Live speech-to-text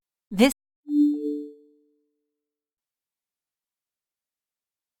This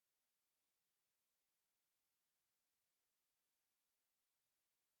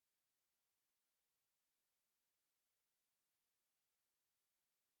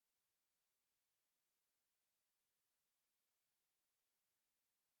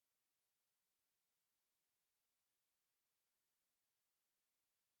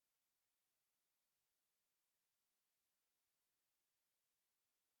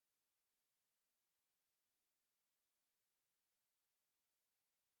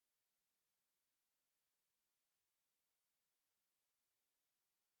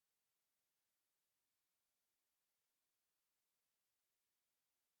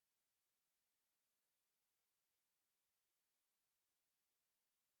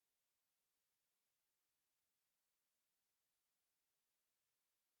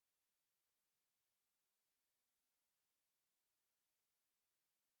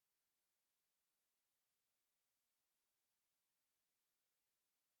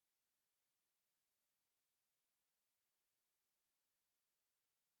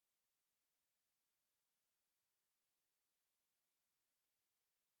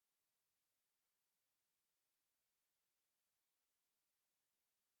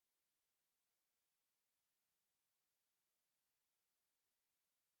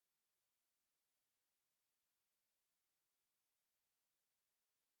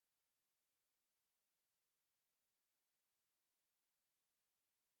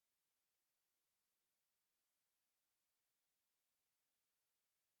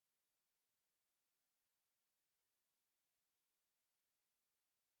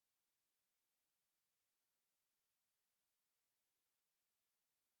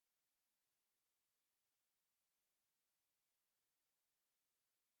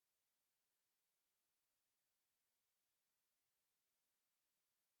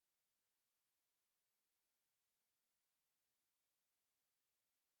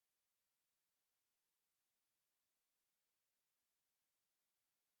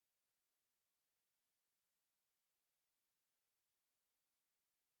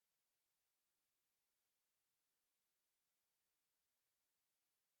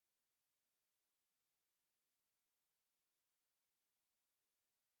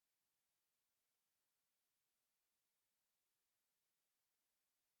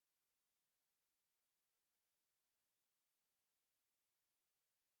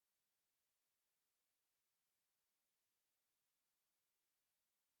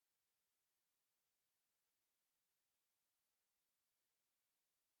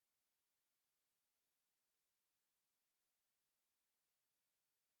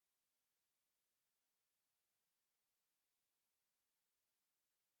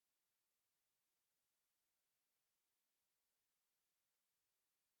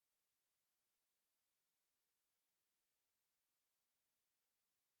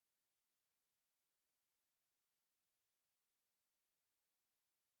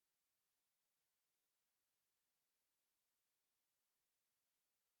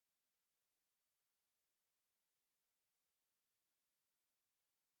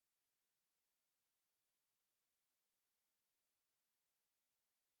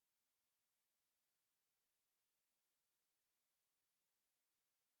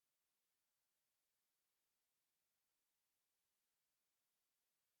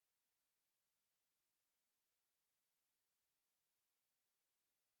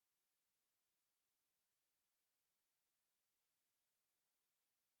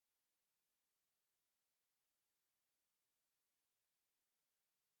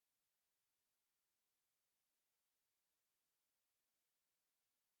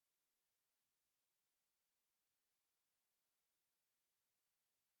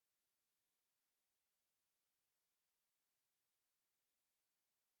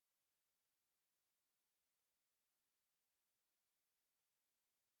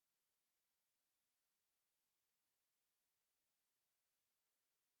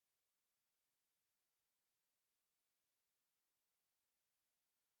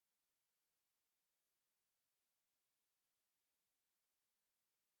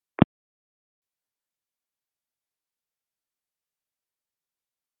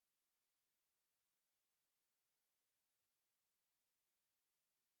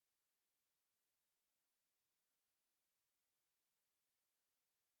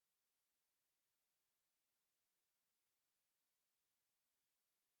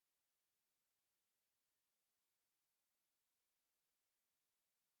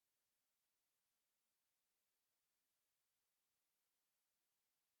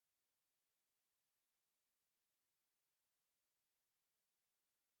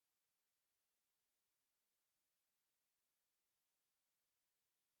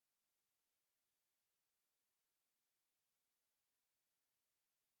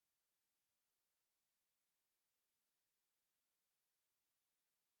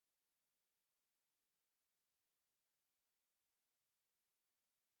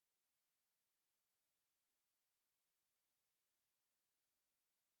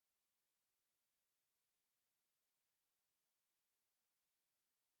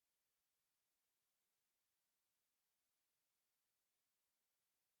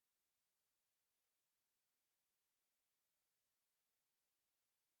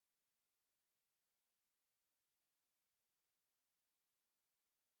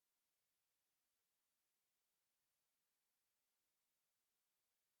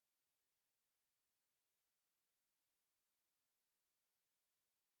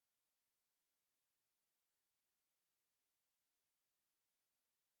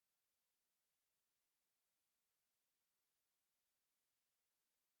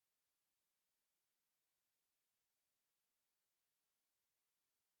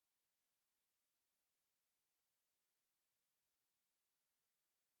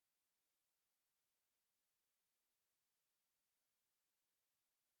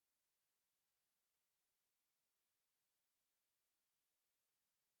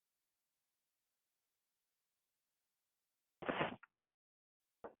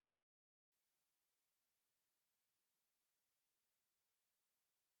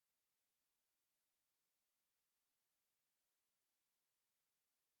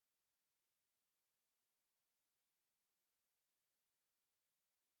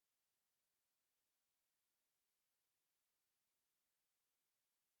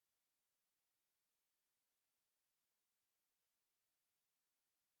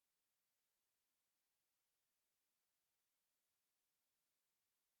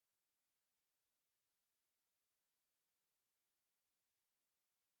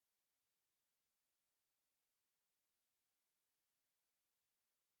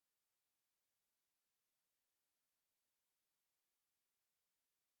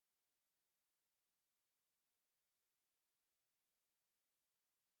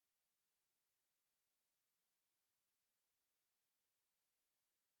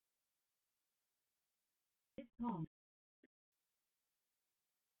Good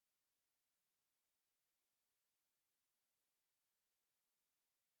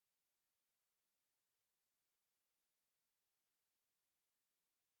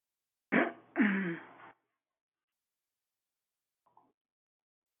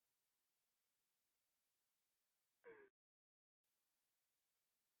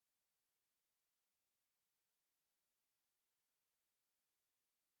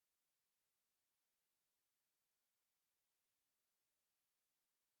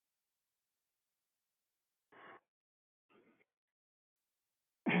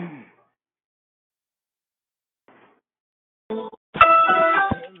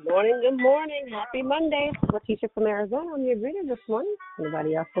morning. Happy Monday. Letitia from Arizona. I'm your greeter this morning.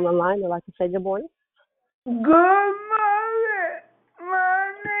 Anybody else on the line would like to say good morning? Good morning,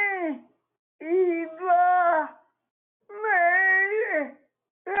 money, Eva, Mary,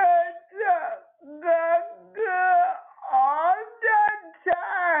 all the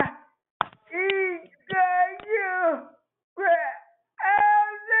time. Thank you for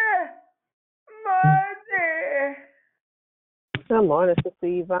every money. Good morning, Sister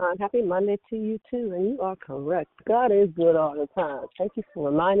Yvonne. Happy Monday to you, too. And you are correct. God is good all the time. Thank you for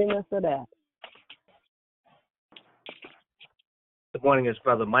reminding us of that. Good morning, it's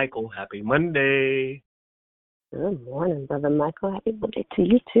Brother Michael. Happy Monday. Good morning, Brother Michael. Happy Monday to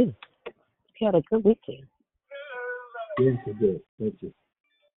you, too. You had a good weekend. Yes, I did. Thank you.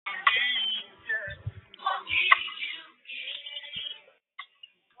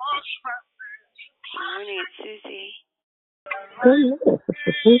 Good morning, it's Susie. Good morning,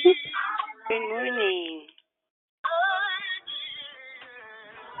 Sister Susie. Good morning.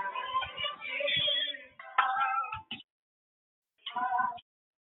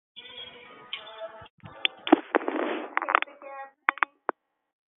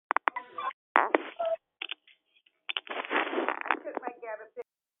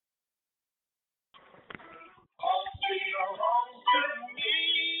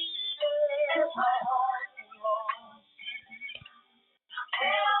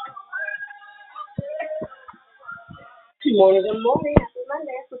 Good morning, good morning. Happy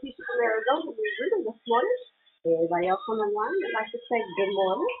Monday. That's Letitia from Arizona. We're greeting this morning. Anybody else on the line would like to say good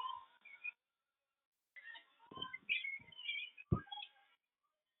morning?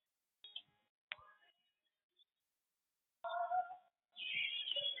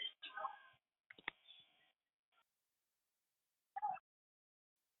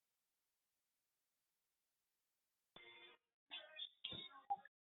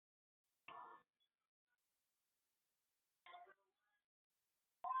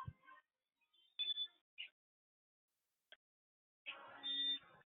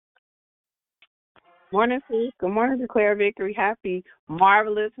 Morning, Sis. Good morning, Declare Victory. Happy,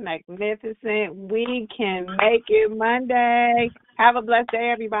 marvelous, magnificent. We can make it Monday. Have a blessed day,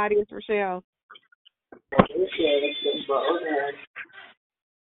 everybody. It's Rochelle.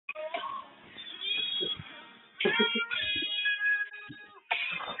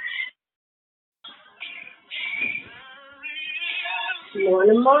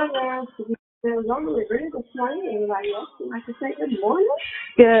 Morning, morning. Arizona, we're greeting this morning. Anybody else would like to say good morning?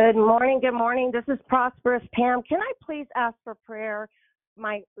 Good morning. Good morning. This is Prosperous Pam. Can I please ask for prayer?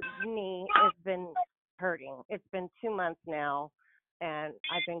 My knee has been hurting. It's been 2 months now, and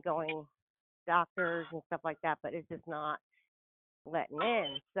I've been going doctors and stuff like that, but it's just not letting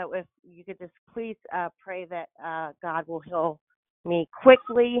in. So if you could just please pray that God will heal me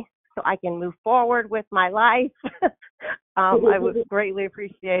quickly so I can move forward with my life. I would greatly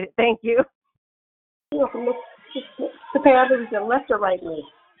appreciate it. Thank you. The pair is your left or right knee?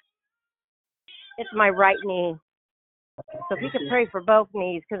 It's my right knee. So if you could pray for both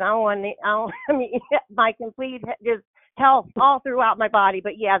knees, because I mean, my complete just health all throughout my body.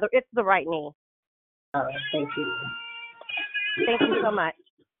 But yeah, it's the right knee. All right, thank you. Thank you so much.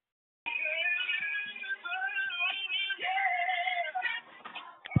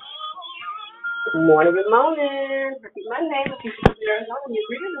 Good morning, good morning. Happy Monday. Letitia from Arizona. You're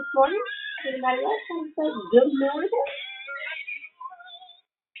greeting this morning. Anybody else want to say good morning?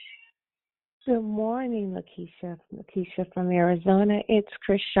 Good morning, Lakeisha. Lakeisha from Arizona. It's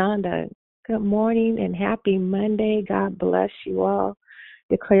Krishanda. Good morning and happy Monday. God bless you all.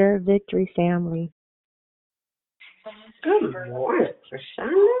 Declare Victory, family. Good morning, Krishanda.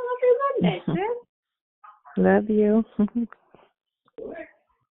 Happy Monday, sis. Love you.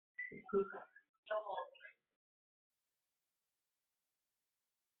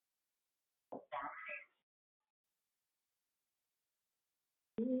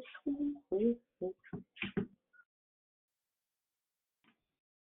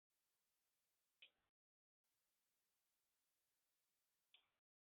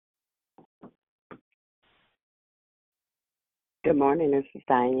 Good morning, this is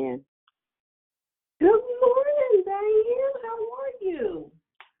Diane. Good morning, Diane. How are you?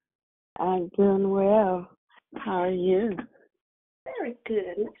 I'm doing well. How are you? Very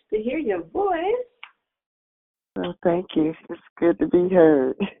good. Nice to hear your voice. Well, thank you. It's good to be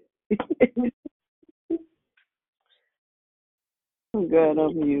heard. I'm good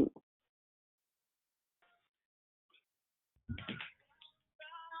on mute.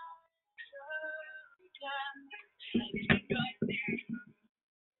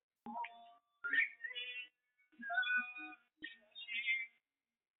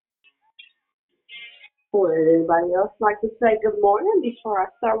 Would anybody else like to say good morning before I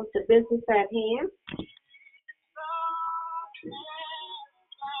start with the business at hand?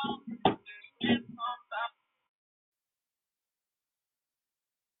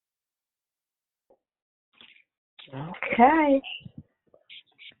 Okay.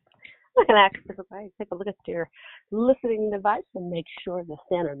 I'm going to ask everybody to take a look at their listening device and make sure the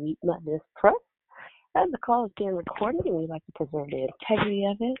center mute button is pressed. As the call is being recorded, and we like to preserve the integrity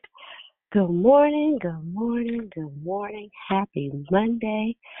of it. Good morning, good morning, good morning. Happy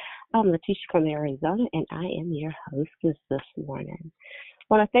Monday. I'm Letitia from Arizona, and I am your hostess this morning. I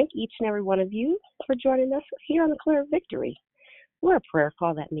want to thank each and every one of you for joining us here on the Clear Victory. We're a prayer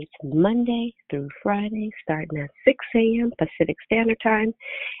call that meets Monday through Friday, starting at 6 a.m. Pacific Standard Time,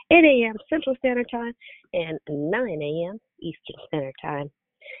 8 a.m. Central Standard Time, and 9 a.m. Eastern Standard Time.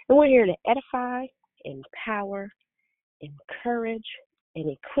 And we're here to edify, empower, encourage, and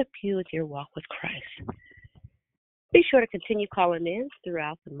equip you with your walk with Christ. Be sure to continue calling in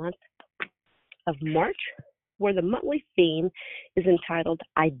throughout the month of March, where the monthly theme is entitled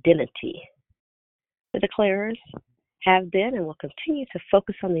Identity. The declarers have been and will continue to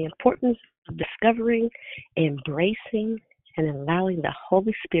focus on the importance of discovering, embracing, and allowing the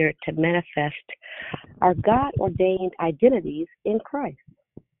Holy Spirit to manifest our God-ordained identities in Christ.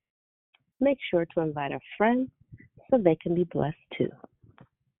 Make sure to invite a friend so they can be blessed too.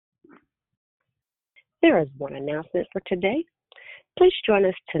 There is one announcement for today. Please join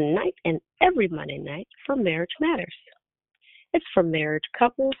us tonight and every Monday night for Marriage Matters. It's for marriage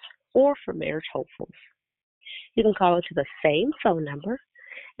couples or for marriage hopefuls. You can call into the same phone number,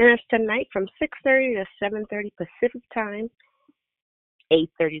 and it's tonight from 6:30 to 7:30 Pacific Time,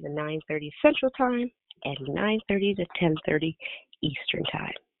 8:30 to 9:30 Central Time, and 9:30 to 10:30 Eastern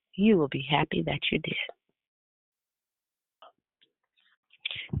Time. You will be happy that you did.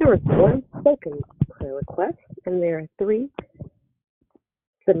 There was one spoken prayer request, and there are 3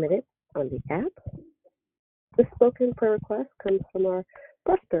 submitted on the app. The spoken prayer request comes from our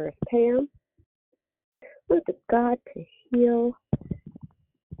prosperous Pam. Look at God to heal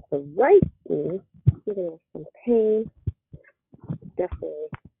the right knee, giving us some pain. Definitely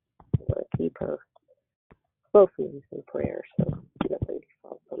want to keep her both knees in prayer, so definitely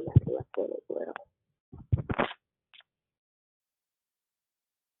fall from that left one as well.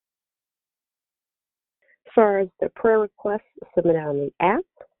 As far as the prayer requests submitted on the app,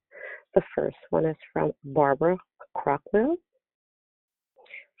 the first one is from Barbara Crockwell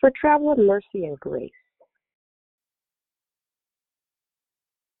for travel and mercy and grace.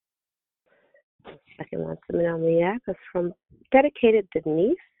 The second one submitted on the app is from Dedicated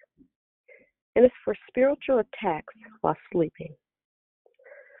Denise, and it's for spiritual attacks while sleeping.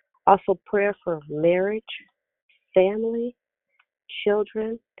 Also prayer for marriage, family,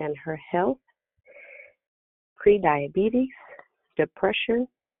 children, and her health, prediabetes, depression,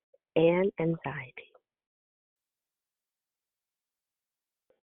 and anxiety.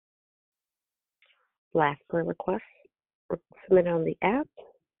 Last prayer request submitted on the app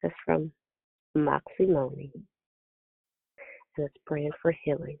is from Moxie Money, and it's praying for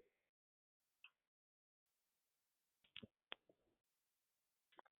healing.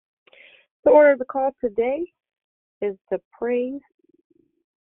 The order of the call today is the praise,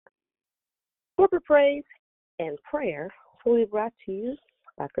 corporate praise, and prayer will be brought to you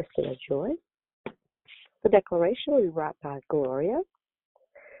by Christina Joy. The declaration will be brought by Gloria.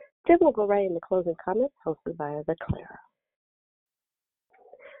 Then we'll go right into closing comments hosted by the Clara.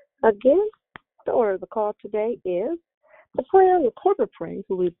 Again, the order of the call today is the prayer and the corporate praise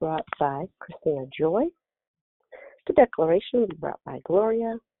will be brought by Christina Joy. The declaration will be brought by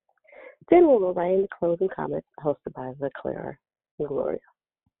Gloria. Then we'll go right into closing comments hosted by the Clara and Gloria.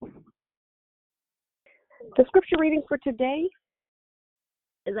 The scripture reading for today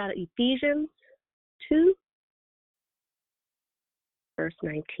is out of Ephesians 2, verse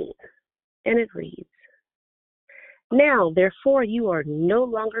 19, and it reads, "Now, therefore, you are no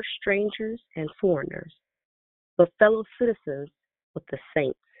longer strangers and foreigners, but fellow citizens with the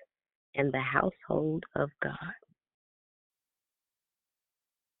saints and the household of God."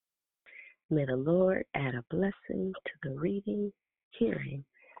 May the Lord add a blessing to the reading, hearing,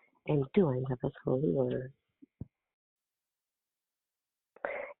 and doing of His holy word.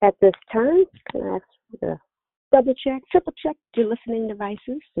 At this time, can I ask you to double check, triple check your listening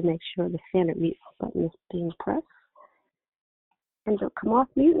devices to make sure the standard mute button is being pressed. And don't come off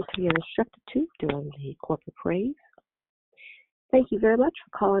mute until you're instructed to during the corporate praise. Thank you very much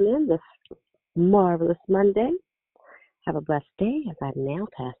for calling in this marvelous Monday. Have a blessed day as I now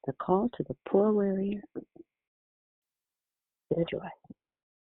pass the call to the prayer warrior. Enjoy.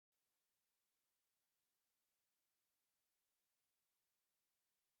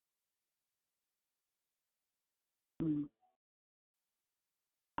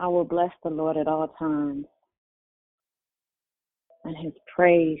 I will bless the Lord at all times, and His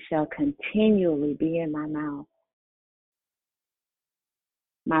praise shall continually be in my mouth.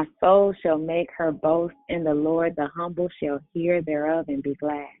 My soul shall make her boast in the Lord. The humble shall hear thereof and be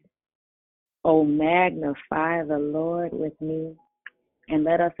glad. O magnify the Lord with me, and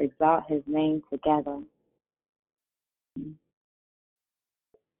let us exalt His name together.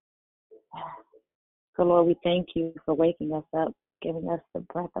 So, Lord, we thank you for waking us up, giving us the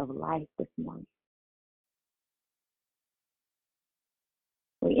breath of life this morning.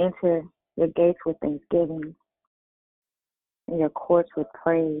 We enter your gates with thanksgiving and your courts with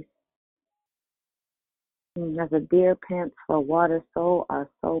praise. As a deer pants for water, so our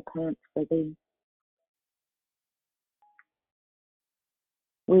soul pants for thee.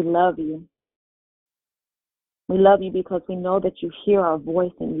 We love you. We love you because we know that you hear our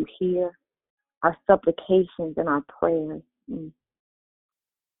voice and you hear our supplications and our prayers.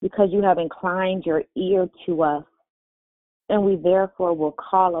 Because you have inclined your ear to us, and we therefore will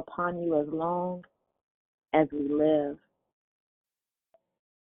call upon you as long as we live.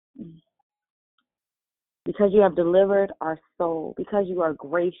 Because you have delivered our soul, because you are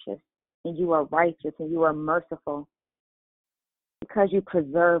gracious and you are righteous and you are merciful, because you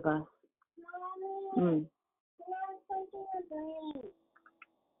preserve us.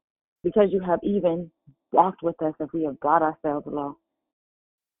 Because you have even walked with us as we have brought ourselves low.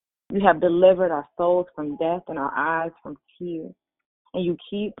 You have delivered our souls from death and our eyes from tears, and you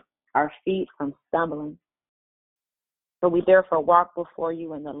keep our feet from stumbling. So we therefore walk before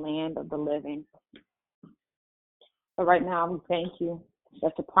you in the land of the living. So right now we thank you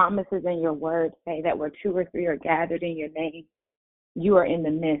that the promises in your word say that where 2 or 3 are gathered in your name, you are in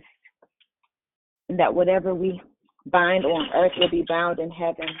the midst. And that whatever we bind on earth will be bound in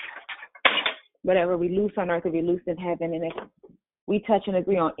heaven. Whatever we loose on earth will be loosed in heaven. And if we touch and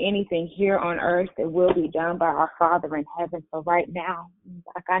agree on anything here on earth, it will be done by our Father in heaven. So right now,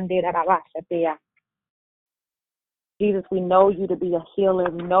 Jesus, we know you to be a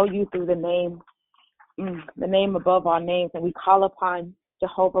healer. We know you through the name above all names. And we call upon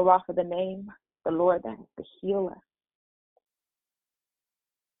Jehovah Rapha, the name, the Lord that is the healer.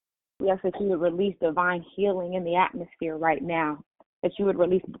 We ask that you would release divine healing in the atmosphere right now, that you would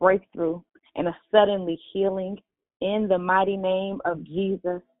release breakthrough and a suddenly healing in the mighty name of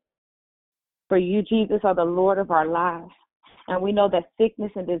Jesus. For you, Jesus, are the Lord of our lives. And we know that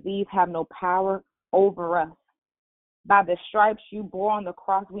sickness and disease have no power over us. By the stripes you bore on the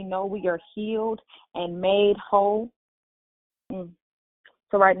cross, we know we are healed and made whole. So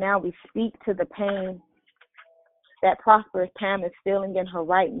right now we speak to the pain that Prosperous Pam is feeling in her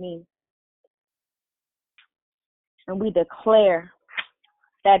right knee. And we declare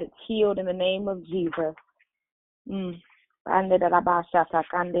that it's healed in the name of Jesus. We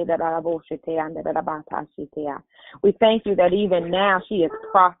thank you that even now she is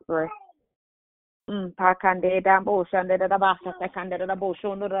prosperous. And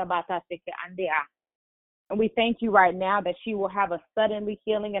we thank you right now that she will have a suddenly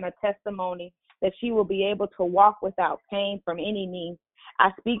healing and a testimony, that she will be able to walk without pain from any knee.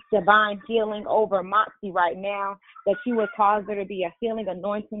 I speak divine healing over Moxie right now, that you will cause there to be a healing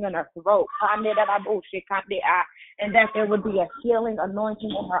anointing in her throat, and that there would be a healing anointing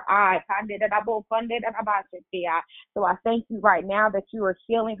in her eye. So I thank you right now that you are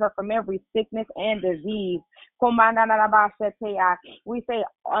healing her from every sickness and disease.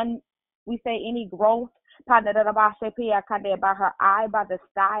 We say any growth by her eye, by the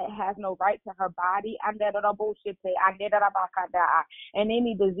sty, it has no right to her body. And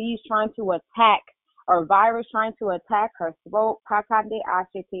any disease trying to attack or virus trying to attack her throat,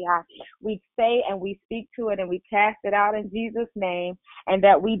 we say and we speak to it and we cast it out in Jesus' name, and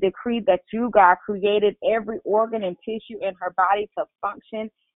that we decree that you, God, created every organ and tissue in her body to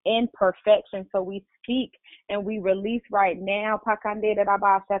function in perfection. So we speak and we release right now that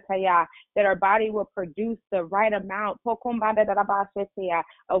our body will produce the right amount of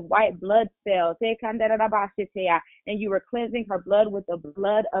white blood cells. And you are cleansing her blood with the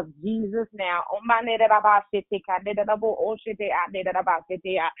blood of Jesus now.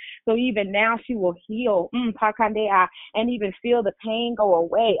 So even now she will heal and even feel the pain go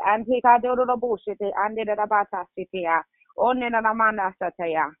away.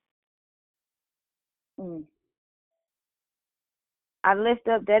 I lift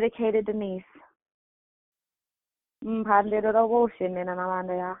up dedicated Denise.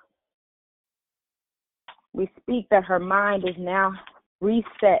 We speak that her mind is now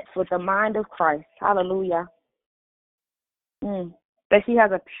reset with the mind of Christ. Hallelujah. That she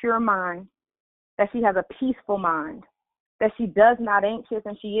has a pure mind, that she has a peaceful mind, that she does not anxious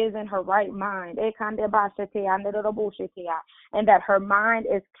and she is in her right mind. And that her mind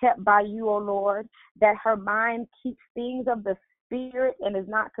is kept by you, O Lord, that her mind keeps things of the Spirit and is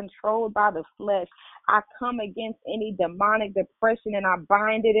not controlled by the flesh. I come against any demonic depression and I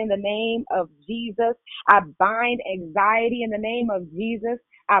bind it in the name of Jesus. I bind anxiety in the name of Jesus.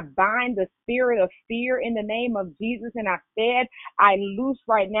 I bind the spirit of fear in the name of Jesus. And I said, I loose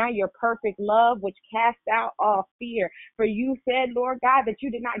right now your perfect love, which casts out all fear. For you said, Lord God, that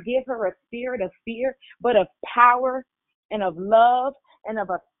you did not give her a spirit of fear, but of power and of love and of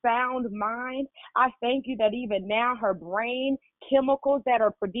a sound mind. I thank you that even now her brain chemicals that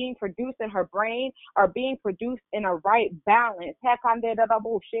are being produced in her brain are being produced in a right balance.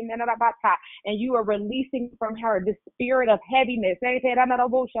 And you are releasing from her the spirit of heaviness.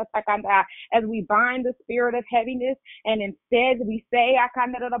 As we bind the spirit of heaviness, and instead we say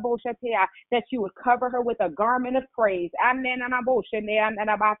that you would cover her with a garment of praise. I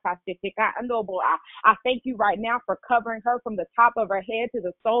thank you right now for covering her from the top of her head to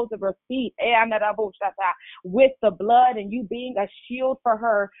the soles of her feet with the blood, and you being a shield for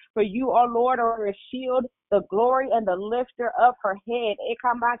her. For you, oh Lord, are a shield, the glory and the lifter of her head.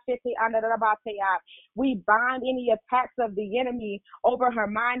 We bind any attacks of the enemy over her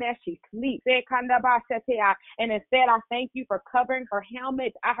mind as she sleeps. And instead, I thank you for covering her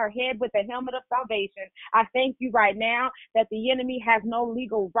head with the helmet of salvation. I thank you right now that the enemy has no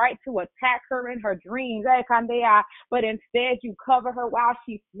legal right to attack her in her dreams. But instead, you cover her while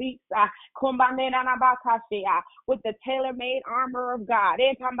she sleeps with the tailor-made armor of God.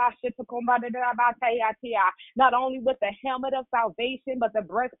 Not only with the helmet of salvation, but the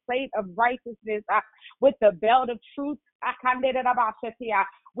breastplate of righteousness, with the belt of truth,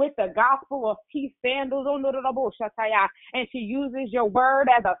 with the gospel of peace sandals, and she uses your word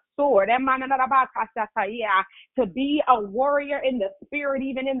as a sword to be a warrior in the spirit,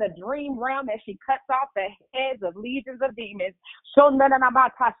 even in the dream realm, as she cuts off the heads of legions of demons.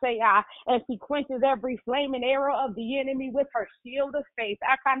 And she quenches every flaming arrow of the enemy with her shield of faith.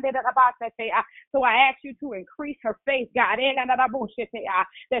 So I ask you to increase her faith, God,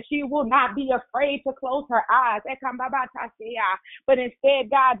 that she will not be afraid to close her eyes. But instead,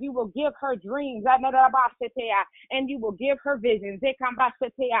 God, you will give her dreams, and you will give her visions,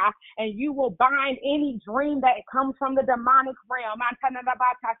 and you will bind any dream that comes from the demonic realm,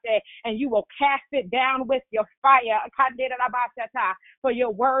 and you will cast it down with your fire. For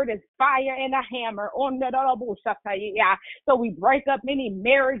your word is fire and a hammer. So we break up any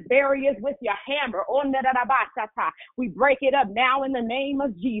marriage barriers with your hammer. We break it up now in the name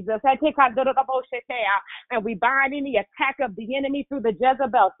of Jesus. And we bind any attack of the enemy through the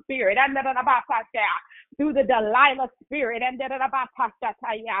Jezebel spirit, through the Delilah spirit. And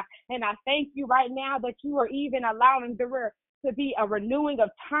I thank you right now that you are even allowing to be a renewing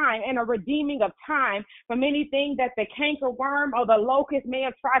of time and a redeeming of time from anything that the cankerworm or the locust may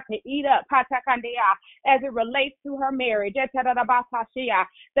have tried to eat up, as it relates to her marriage. That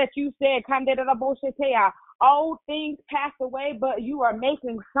you said, old things pass away, but you are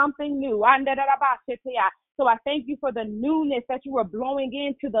making something new. So I thank you for the newness that you are blowing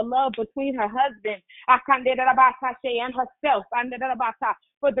into the love between her husband and herself,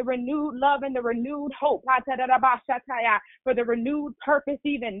 for the renewed love and the renewed hope, for the renewed purpose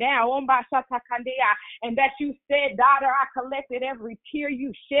even now. And that you said, daughter, I collected every tear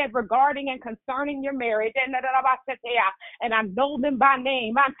you shed regarding and concerning your marriage. And I know them by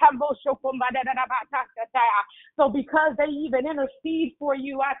name. So because they even intercede for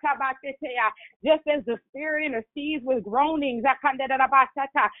you, just as the Spirit intercedes with groanings,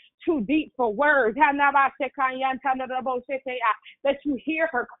 too deep for words, that you hear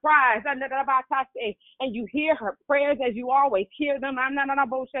her cries, and you hear her prayers as you always hear them.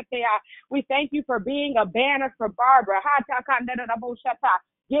 We thank you for being a banner for Barbara.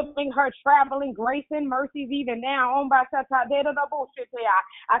 giving her traveling grace and mercies even now. I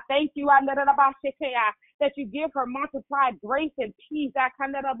thank you that you give her multiplied grace and peace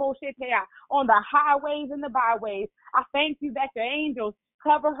on the highways and the byways. I thank you that your angels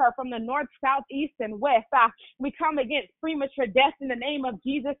cover her from the north, south, east, and west. We come against premature death in the name of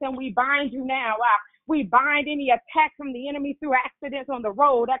Jesus, and we bind you now. We bind any attack from the enemy through accidents on the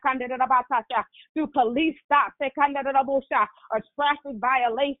road, through police stops, or traffic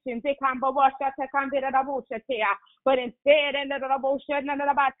violations. But instead,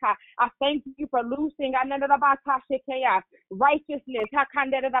 I thank you for loosing righteousness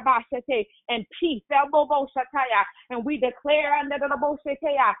and peace. And we declare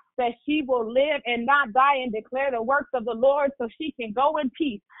that she will live and not die and declare the works of the Lord, so she can go in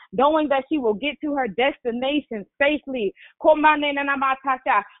peace, knowing that she will get to her destination safely. For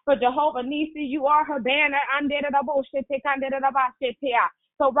Jehovah Nisi, you are her banner.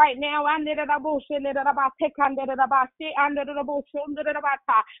 So right now,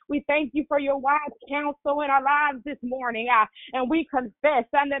 we thank you for your wise counsel in our lives this morning. And we confess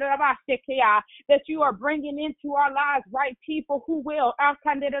that you are bringing into our lives right people who will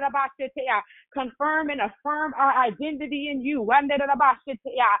confirm and affirm our identity in you.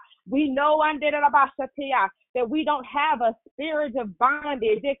 We know that we don't have a spirit of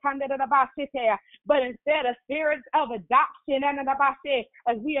bondage, but instead a spirit of adoption,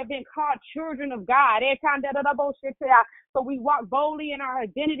 as we have been called children of God. So we walk boldly in our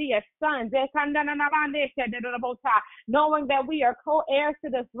identity as sons, knowing that we are co-heirs to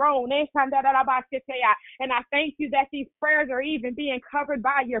the throne. And I thank you that these prayers are even being covered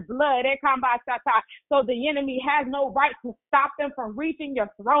by your blood. So the enemy has no right to stop them from reaching your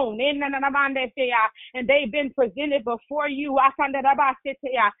throne. And they've been presented before you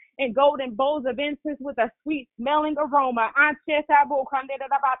in golden bowls of incense with a sweet smelling aroma.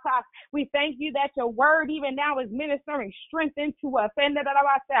 We thank you that your word even now is ministering strength into us,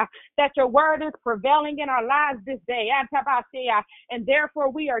 that your word is prevailing in our lives this day. And therefore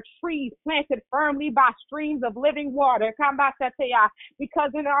we are trees planted firmly by streams of living water,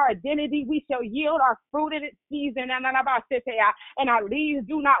 because in our identity we shall yield our fruit in its season, and our leaves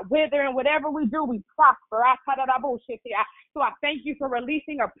do not wither, and whatever we do we prosper. So I thank you for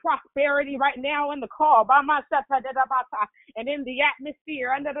releasing a prosperity right now in the call and in the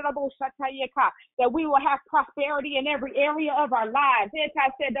atmosphere, that we will have prosperity in every area of our lives, in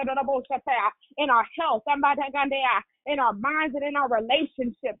our health, in our minds, and in our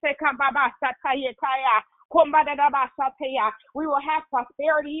relationships. We will have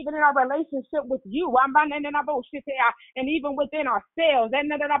prosperity even in our relationship with you, and even within ourselves.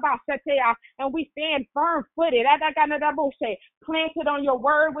 And we stand firm-footed, planted on your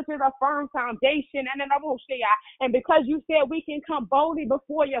word, which is a firm foundation. And because you said we can come boldly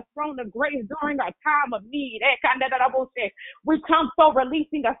before your throne of grace during our time of need, we come so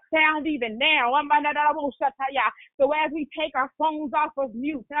releasing a sound even now. So as we take our phones off of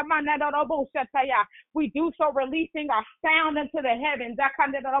mute, we do so releasing our sound into the heavens, that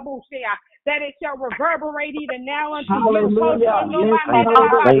it shall reverberate even now unto you. And that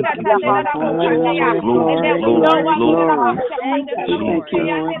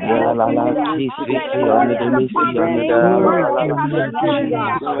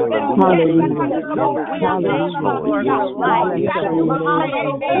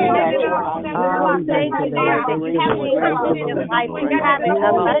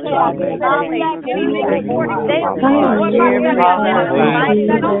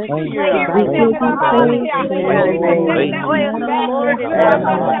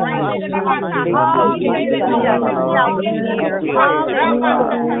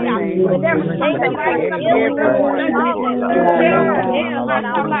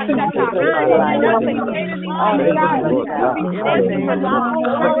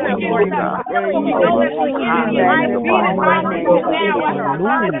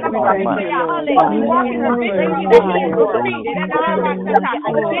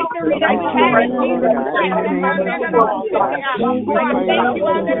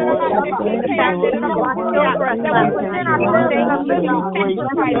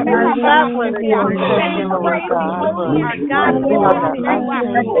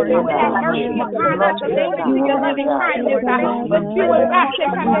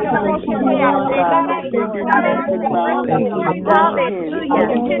we give you praise and bow down to you. Hallelujah.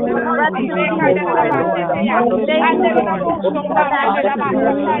 Bless your name, Lord.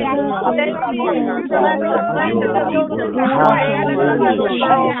 Thank you, Lord. Thank you,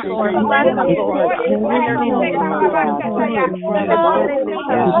 Lord. Bless the children. Lord. Bless them, Lord.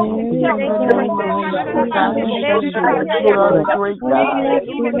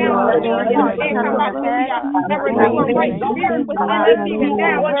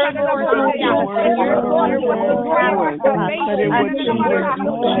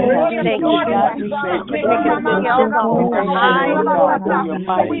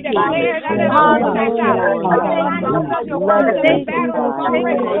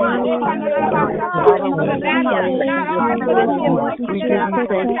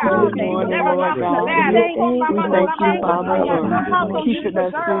 In your name, keeping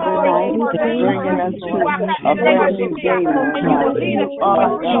us through the night, bringing us to a brand new day, Lord God. You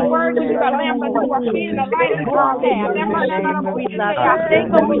are God.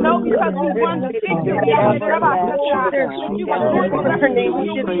 We know because we won the victory.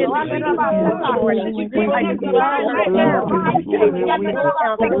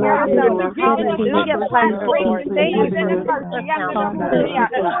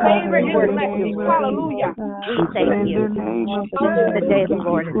 Hallelujah. We thank you. This is the day the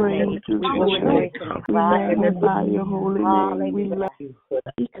Lord has made. We will rejoice and be glad in it. We love you for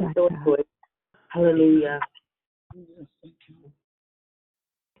the hallelujah.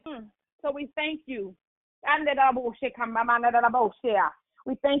 So we thank you.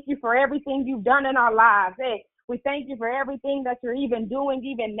 We thank you for everything you've done in our lives. Hey, we thank you for everything that you're even doing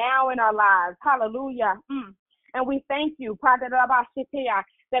even now in our lives. Hallelujah. And we thank you, that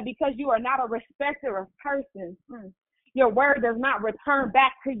because you are not a respecter of persons, your word does not return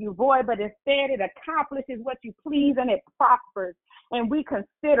back to you void, but instead it accomplishes what you please and it prospers. And we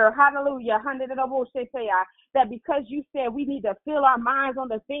consider, hallelujah, that because you said we need to fill our minds on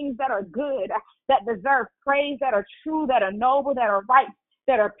the things that are good, that deserve praise, that are true, that are noble, that are right,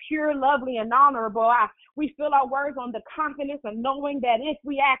 that are pure, lovely, and honorable. We fill our words on the confidence of knowing that if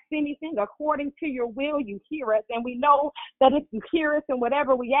we ask anything according to your will, you hear us. And we know that if you hear us in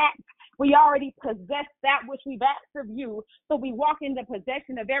whatever we ask, we already possess that which we've asked of you. So we walk in the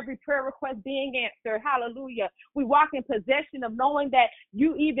possession of every prayer request being answered. Hallelujah. We walk in possession of knowing that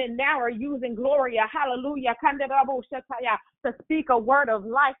you even now are using Gloria. Hallelujah. To speak a word of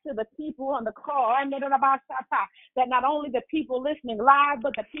life to the people on the call. That not only the people listening live,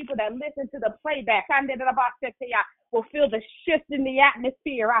 but the people that listen to the playback will feel the shift in the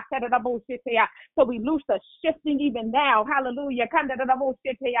atmosphere. So we loose the shifting even now. Hallelujah.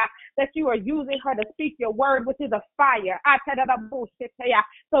 That you are using her to speak your word, which is a fire.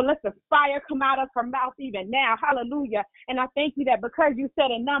 So let the fire come out of her mouth even now. Hallelujah. And I thank you that because you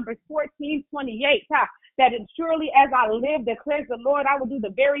said in Numbers 14:28, that surely as I live, declares the Lord, I will do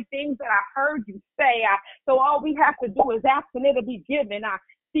the very things that I heard you say. So all we have to do is ask and it'll be given.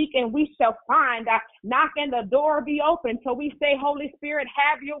 Seek and we shall find. Knock and the door be open. So we say, Holy Spirit,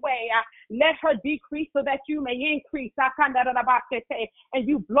 have your way. Let her decrease so that you may increase. And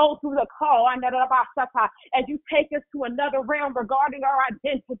you blow through the call. As you take us to another realm regarding our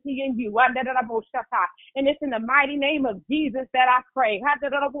identity in you. And it's in the mighty name of Jesus that I pray.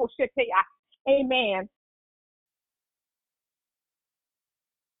 Amen.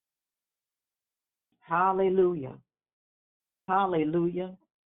 Hallelujah. Hallelujah.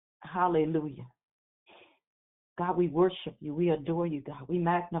 Hallelujah. God, we worship you. We adore you, God. We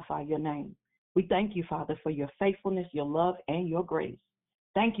magnify your name. We thank you, Father, for your faithfulness, your love, and your grace.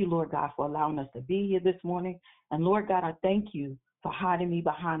 Thank you, Lord God, for allowing us to be here this morning. And Lord God, I thank you for hiding me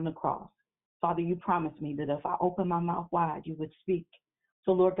behind the cross. Father, you promised me that if I open my mouth wide, you would speak.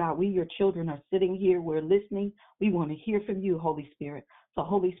 So, Lord God, we, your children, are sitting here. We're listening. We want to hear from you, Holy Spirit. So,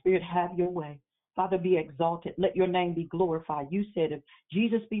 Holy Spirit, have your way. Father, be exalted. Let your name be glorified. You said if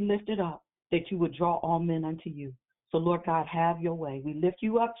Jesus be lifted up, that you would draw all men unto you. So, Lord God, have your way. We lift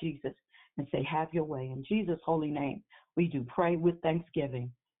you up, Jesus, and say, have your way. In Jesus' holy name, we do pray with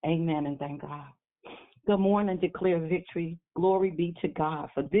thanksgiving. Amen and thank God. Good morning, declare victory. Glory be to God.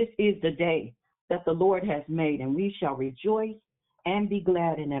 For this is the day that the Lord has made, and we shall rejoice and be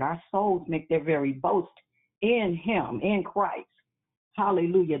glad in it. Our souls make their very boast in him, in Christ.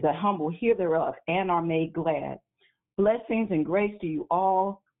 Hallelujah. The humble hear thereof and are made glad. Blessings and grace to you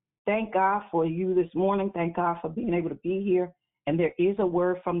all. Thank God for you this morning. Thank God for being able to be here. And there is a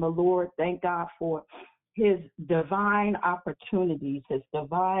word from the Lord. Thank God for his divine opportunities, his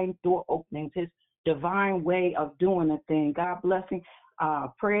divine door openings, his divine way of doing a thing. God blessing.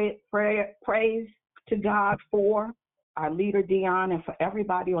 Praise to God for our leader, Dion, and for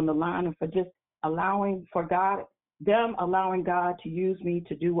everybody on the line, and for just allowing God to use me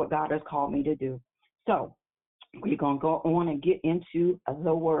to do what God has called me to do. So we're going to go on and get into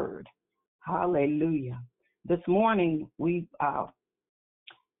the word. Hallelujah. This morning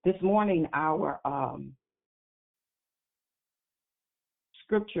our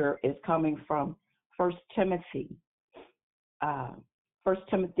scripture is coming from 1 Timothy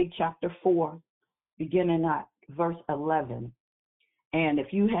chapter 4, beginning at verse 11. And if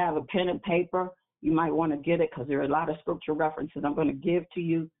you have a pen and paper, you might want to get it because there are a lot of scripture references I'm going to give to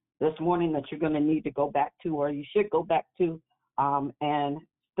you this morning that you're going to need to go back to, or you should go back to and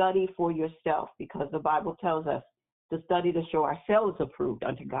study for yourself, because the Bible tells us to study to show ourselves approved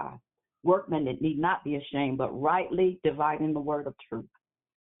unto God, workmen that need not be ashamed, but rightly dividing the word of truth.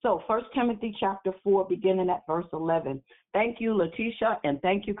 So 1 Timothy chapter 4, beginning at verse 11. Thank you, Letitia, and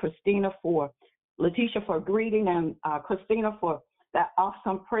thank you, Letitia for greeting, and Christina for that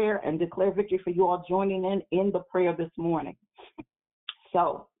awesome prayer, and declare victory for you all joining in the prayer this morning.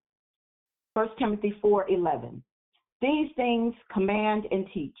 So 1 Timothy 4:11. These things command and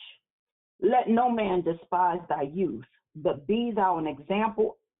teach. Let no man despise thy youth, but be thou an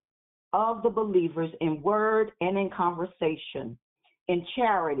example of the believers in word and in conversation, in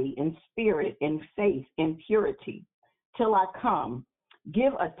charity, in spirit, in faith, in purity, till I come.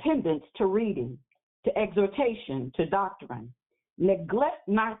 Give attendance to reading, to exhortation, to doctrine. Neglect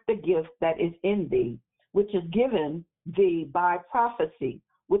not the gift that is in thee, which is given thee by prophecy,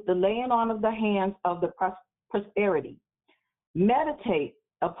 with the laying on of the hands of the prosperity. Meditate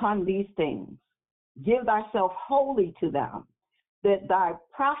upon these things. Give thyself wholly to them, that thy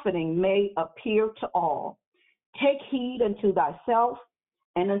profiting may appear to all. Take heed unto thyself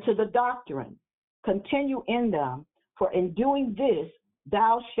and unto the doctrine. Continue in them, for in doing this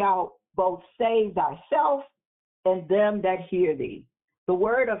thou shalt both save thyself and them that hear thee. The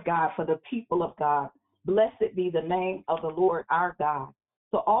word of God for the people of God. Blessed be the name of the Lord our God.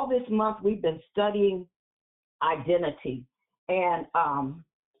 So all this month we've been studying identity, and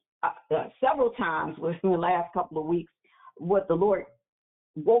several times within the last couple of weeks, what the Lord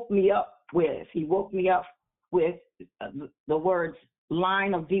woke me up with. He woke me up with the words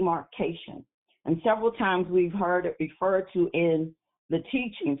line of demarcation. And several times we've heard it referred to in the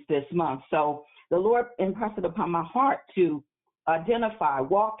teachings this month. So the Lord impressed it upon my heart to identify,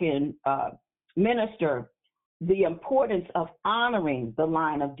 walk in, minister the importance of honoring the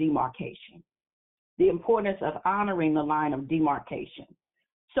line of demarcation. The importance of honoring the line of demarcation.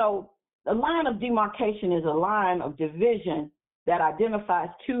 So the line of demarcation is a line of division that identifies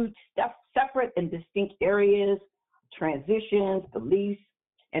two separate and distinct areas, transitions, beliefs,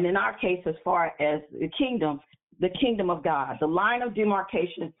 and in our case, as far as the kingdom of God. The line of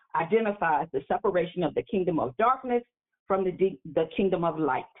demarcation identifies the separation of the kingdom of darkness from the kingdom of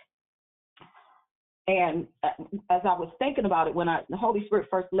light. And as I was thinking about it, when the Holy Spirit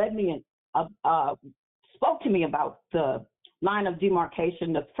first led me and spoke to me about the line of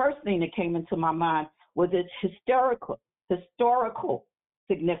demarcation, the first thing that came into my mind was its historical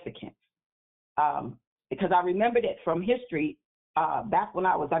significance. Because I remembered it from history back when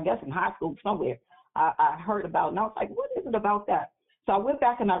I was, I guess, in high school somewhere. I heard about it, and I was like, what is it about that? So I went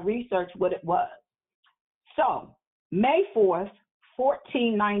back and I researched what it was. So May 4th,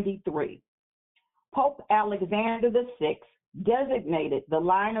 1493, Pope Alexander VI designated the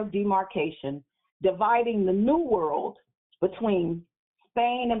line of demarcation dividing the New World between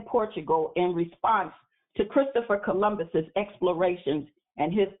Spain and Portugal in response to Christopher Columbus's explorations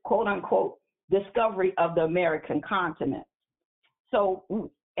and his quote-unquote discovery of the American continent. So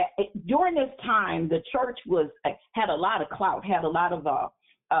during this time, the church had a lot of clout, had a lot of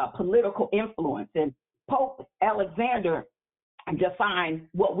political influence, and Pope Alexander defined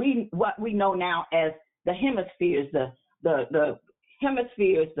what we know now as the hemispheres, the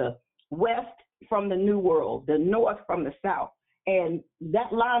hemispheres, the west from the New World, the north from the south. And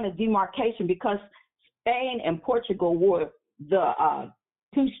that line of demarcation, because Spain and Portugal were the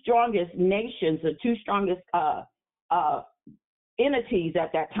two strongest nations, the two strongest entities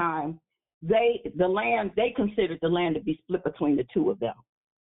at that time, they considered the land to be split between the two of them.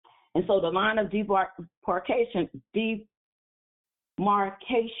 And so the line of demarcation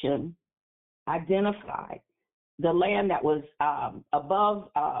identified the land that was above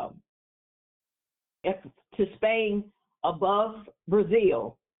to Spain, above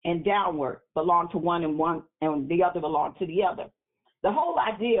Brazil, and downward belonged to one, and the other belonged to the other. The whole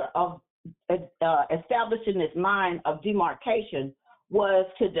idea of establishing this line of demarcation was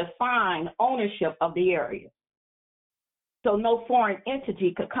to define ownership of the area. So no foreign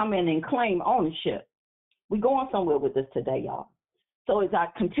entity could come in and claim ownership. We're going somewhere with this today, y'all. So as I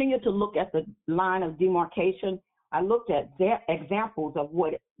continue to look at the line of demarcation, I looked at examples of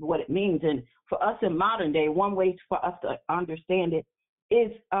what it means. And for us in modern day, one way for us to understand it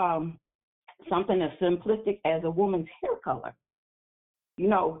is something as simplistic as a woman's hair color. You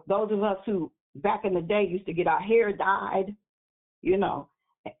know, those of us who back in the day used to get our hair dyed, you know,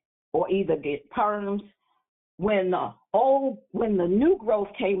 or either get perms. When the new growth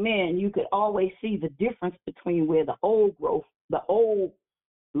came in, you could always see the difference between where the old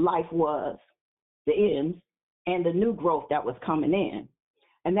life was, the ends, and the new growth that was coming in.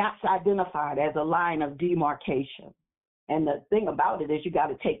 And that's identified as a line of demarcation. And the thing about it is you got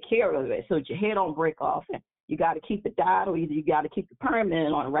to take care of it so that your hair don't break off. And you got to keep it dyed, or either you got to keep it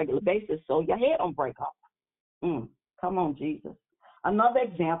permanent on a regular basis so your hair don't break off. Come on, Jesus. Another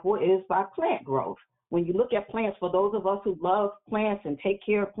example is by plant growth. When you look at plants, for those of us who love plants and take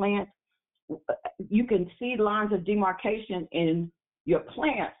care of plants, you can see lines of demarcation in your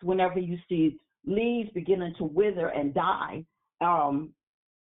plants whenever you see leaves beginning to wither and die.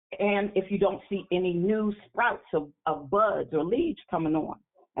 And if you don't see any new sprouts of buds or leaves coming on.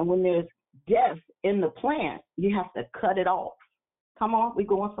 And when there's death in the plant, you have to cut it off. Come on, we're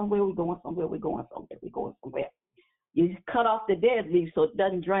going somewhere, we're going somewhere, we're going somewhere, we're going somewhere. You cut off the dead leaves so it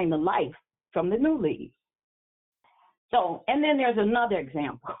doesn't drain the life from the new leaves. So, and then there's another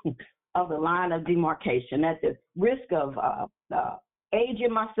example of the line of demarcation. At the risk of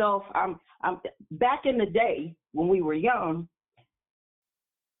aging myself, I'm back in the day when we were young,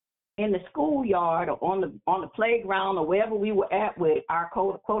 in the schoolyard or on the playground or wherever we were at with our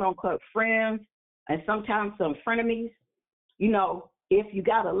quote unquote friends and sometimes some frenemies, you know, if you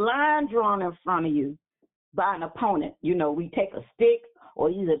got a line drawn in front of you by an opponent, you know, we take a stick or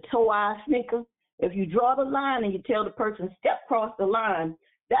either toe-eye sneaker. If you draw the line and you tell the person step across the line,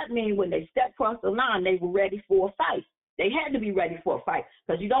 that means when they step across the line, they were ready for a fight. They had to be ready for a fight,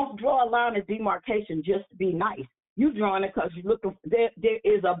 because you don't draw a line of demarcation just to be nice. You're drawing it because you're looking. There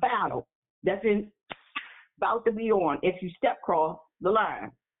is a battle that's about to be on if you step across the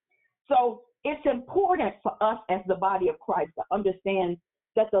line. So it's important for us as the body of Christ to understand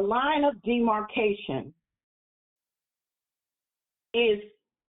that the line of demarcation is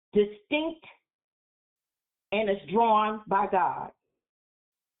distinct and it's drawn by God.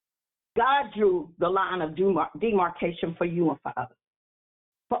 God drew the line of demarcation for you and for us,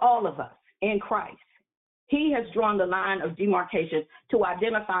 for all of us in Christ. He has drawn the line of demarcation to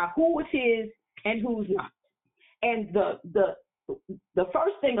identify who is his and who's not. And the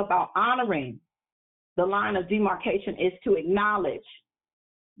first thing about honoring the line of demarcation is to acknowledge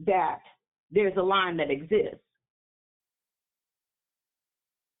that there's a line that exists.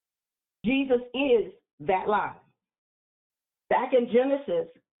 Jesus is that line. Back in Genesis,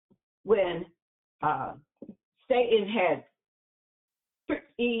 when Satan had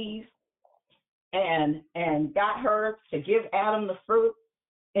tricked Eve and got her to give Adam the fruit,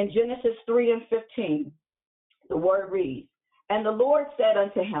 in Genesis 3:15, the word reads, "And the Lord said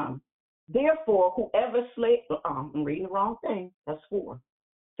unto him, therefore, whoever slay," I'm reading the wrong thing. That's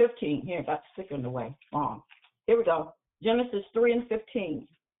 4:15. Here, I got the sticker in the way. Wrong. Here we go. Genesis 3:15.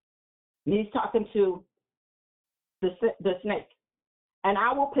 And he's talking to the snake. "And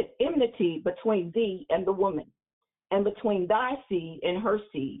I will put enmity between thee and the woman, and between thy seed and her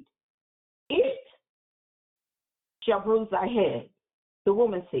seed. It shall bruise thy head," the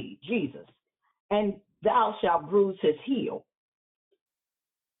woman's seed, Jesus, "and thou shalt bruise his heel."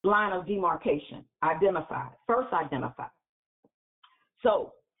 Line of demarcation, identified, first identified.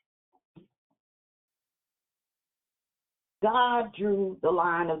 So, God drew the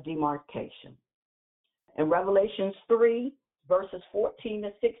line of demarcation. In Revelations 3, verses 14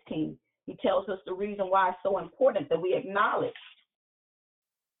 to 16, he tells us the reason why it's so important that we acknowledge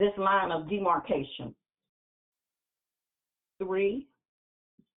this line of demarcation.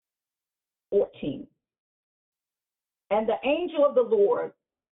 3:14. "And the angel of the Lord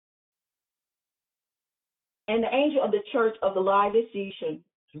and the angel of the church of the Laodicean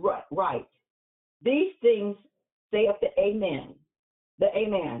write, these things saith the Amen." The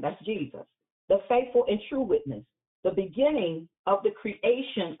Amen, that's Jesus. "The faithful and true witness, the beginning of the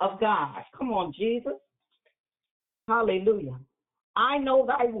creation of God." Come on, Jesus. Hallelujah. "I know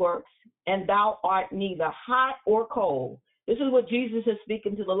thy works, and thou art neither hot or cold." This is what Jesus is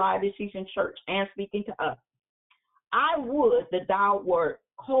speaking to the Laodicean church and speaking to us. "I would that thou wert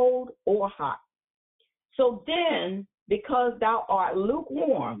cold or hot. So then, because thou art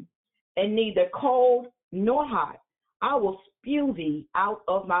lukewarm and neither cold nor hot, I will spew thee out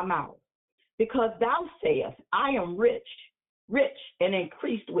of my mouth. Because thou sayest, I am rich and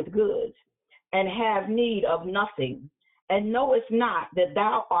increased with goods, and have need of nothing, and knowest not that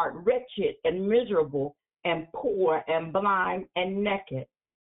thou art wretched and miserable and poor and blind and naked?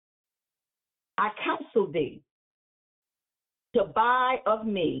 I counsel thee to buy of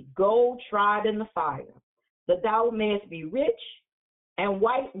me gold tried in the fire, that thou mayest be rich, and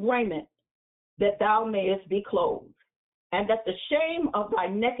white raiment, that thou mayest be clothed, and that the shame of thy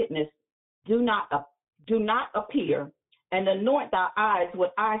nakedness do not appear, and anoint thy eyes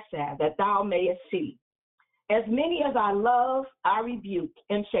with eye salve, that thou mayest see. As many as I love, I rebuke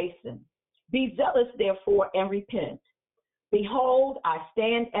and chasten. Be zealous, therefore, and repent. Behold, I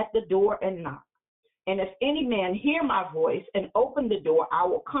stand at the door and knock. And if any man hear my voice and open the door, I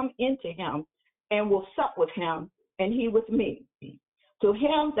will come into him and will sup with him, and he with me. To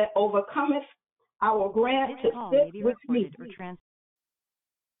him that overcometh, I will grant to sit with me.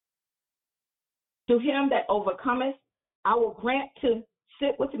 To him that overcometh, I will grant to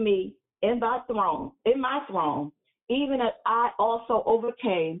sit with me in my throne, even as I also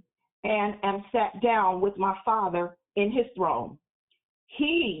overcame and am sat down with my Father in his throne.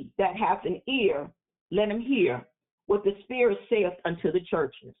 He that hath an ear, let him hear what the Spirit saith unto the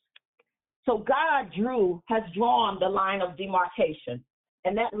churches. So God has drawn the line of demarcation,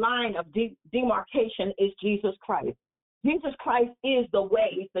 and that line of demarcation is Jesus Christ. Jesus Christ is the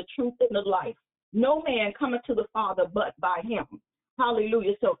way, the truth, and the life. No man cometh to the Father but by him.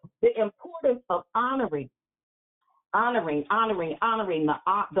 Hallelujah. So the importance of honoring the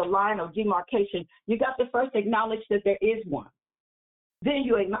line of demarcation, you got to first acknowledge that there is one. Then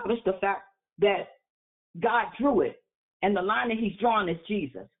you acknowledge the fact that God drew it, and the line that he's drawn is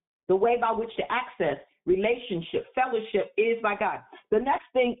Jesus. The way by which to access relationship, fellowship is by God. The next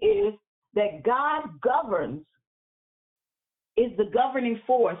thing is that God is the governing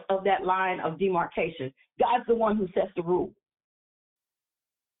force of that line of demarcation. God's the one who sets the rule.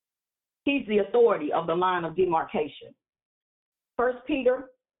 He's the authority of the line of demarcation. 1 Peter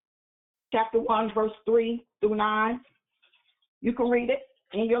chapter 1, verse 3 through 9. You can read it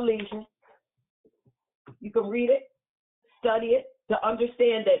in your leisure. You can read it, study it, to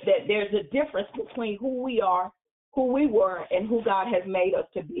understand that there's a difference between who we are, who we were, and who God has made us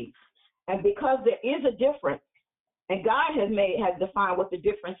to be. And because there is a difference, and God has defined what the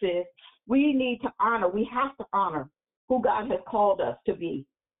difference is, we have to honor who God has called us to be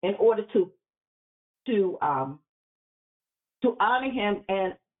in order to honor him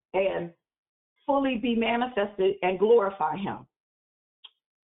and fully be manifested and glorify him.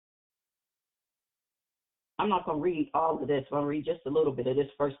 I'm not going to read all of this. I'm going to read just a little bit of this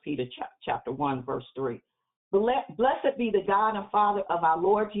 1 Peter chapter 1, verse 3. Blessed be the God and Father of our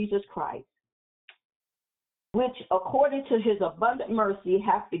Lord Jesus Christ, which according to his abundant mercy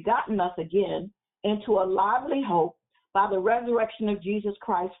hath begotten us again into a lively hope by the resurrection of Jesus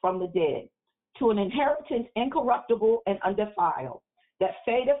Christ from the dead, to an inheritance incorruptible and undefiled, that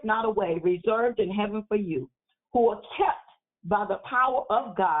fadeth not away, reserved in heaven for you, who are kept by the power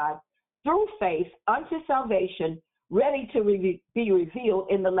of God through faith unto salvation, ready to be revealed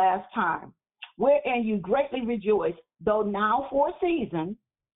in the last time, wherein you greatly rejoice, though now for a season,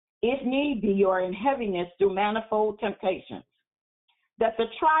 if need be, you are in heaviness through manifold temptations, that the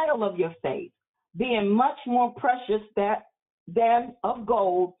trial of your faith, being much more precious than of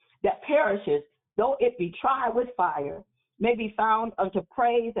gold that perishes, though it be tried with fire, may be found unto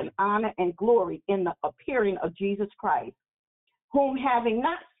praise and honor and glory in the appearing of Jesus Christ, whom having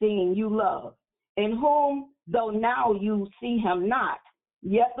not seen you love, in whom, though now you see him not,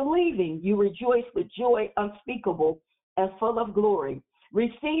 yet believing you rejoice with joy unspeakable and full of glory,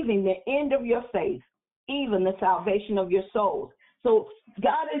 receiving the end of your faith, even the salvation of your souls. So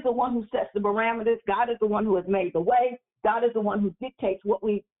God is the one who sets the parameters. God is the one who has made the way. God is the one who dictates what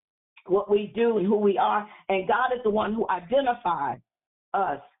we do and who we are. And God is the one who identifies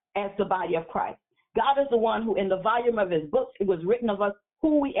us as the body of Christ. God is the one who, in the volume of his books, it was written of us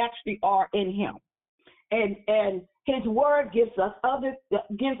who we actually are in him. And his word gives us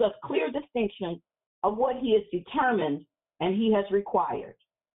clear distinction of what he has determined and he has required.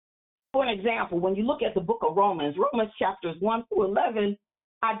 For an example, when you look at the book of Romans chapters 1 through 11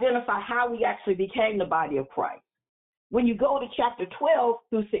 identify how we actually became the body of Christ. When you go to chapter 12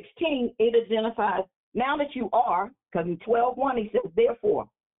 through 16, it identifies now that you are, because in 12:1 he says, therefore,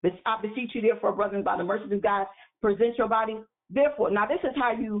 I beseech you, therefore, brethren, by the mercies of God, present your bodies. Therefore, now this is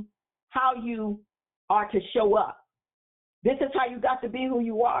how you are to show up. This is how you got to be who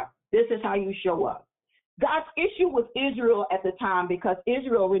you are. This is how you show up. God's issue with Israel at the time, because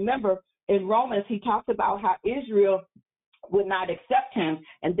Israel, remember, in Romans, he talks about how Israel would not accept him,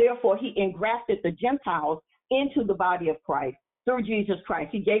 and therefore he engrafted the Gentiles into the body of Christ through Jesus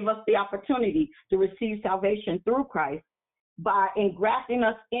Christ. He gave us the opportunity to receive salvation through Christ. by engrafting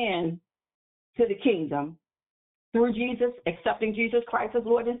us in to the kingdom through Jesus, accepting Jesus Christ as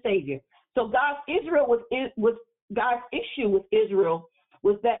Lord and Savior. So God's issue with Israel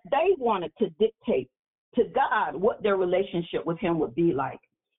was that they wanted to dictate to God what their relationship with him would be like,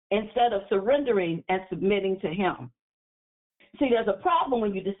 instead of surrendering and submitting to him. See, there's a problem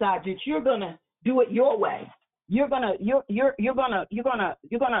when you decide that you're gonna do it your way. You're gonna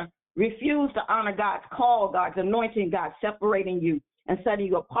refuse to honor God's call, God's anointing, God separating you and setting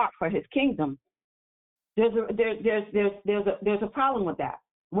you apart for his kingdom. There's a problem with that.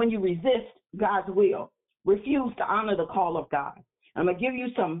 When you resist God's will, refuse to honor the call of God. I'm gonna give you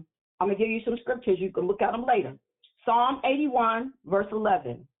some scriptures. You can look at them later. Psalm 81, verse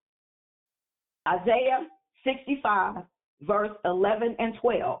 11. Isaiah 65, verse 11 and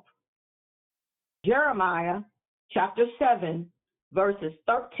 12. Jeremiah chapter 7, verses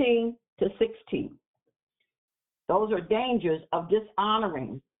 13 to 16. Those are dangers of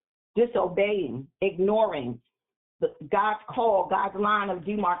dishonoring, disobeying, ignoring God's call, God's line of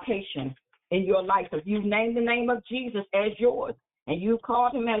demarcation in your life. If you've named the name of Jesus as yours and you've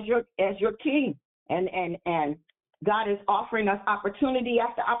called him as your king, and God is offering us opportunity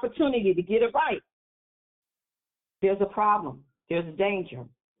after opportunity to get it right, there's a problem. There's a danger.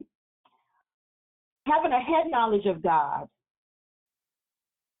 Having a head knowledge of God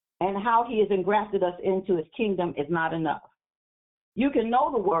and how he has engrafted us into his kingdom is not enough. You can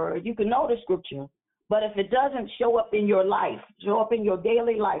know the word, you can know the scripture, but if it doesn't show up in your life, show up in your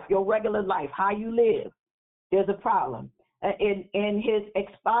daily life, your regular life, how you live, there's a problem. In his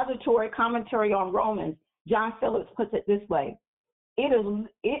expository commentary on Romans, John Phillips puts it this way: it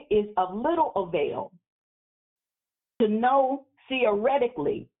is of little avail to know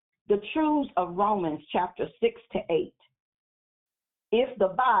theoretically the truths of Romans chapter 6 to 8. If the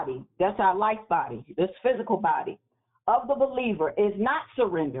body, that's our life body, this physical body of the believer is not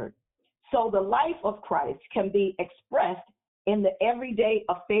surrendered, so the life of Christ can be expressed in the everyday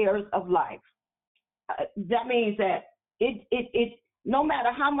affairs of life. That means that it no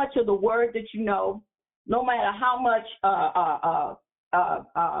matter how much of the word that you know, no matter how much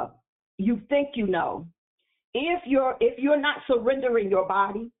you think you know, if you're not surrendering your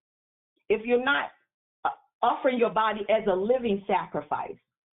body, if you're not offering your body as a living sacrifice,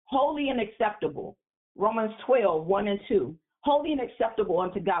 holy and acceptable, Romans 12, 1 and 2, holy and acceptable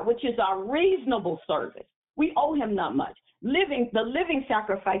unto God, which is our reasonable service. We owe him not much. The living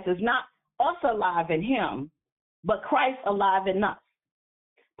sacrifice is not us alive in him, but Christ alive in us.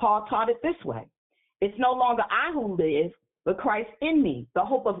 Paul taught it this way: it's no longer I who live, but Christ in me, the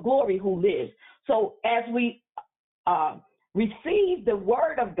hope of glory who lives. So as we receive the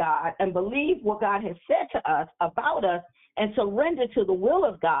word of God and believe what God has said to us about us and surrender to the will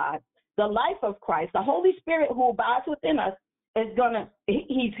of God, the life of Christ, the Holy Spirit who abides within us,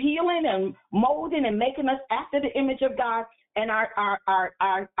 he's healing and molding and making us after the image of God, and our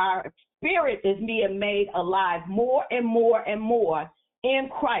spirit is being made alive more and more and more in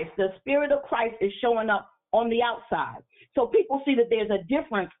Christ. The Spirit of Christ is showing up on the outside. So people see that there's a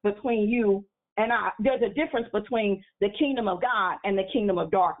difference between you and I. There's a difference between the kingdom of God and the kingdom of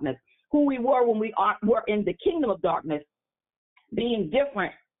darkness. Who we were when we were in the kingdom of darkness, being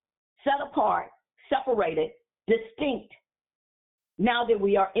different, set apart, separated, distinct, now that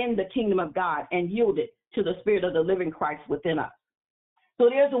we are in the kingdom of God and yielded to the Spirit of the living Christ within us. So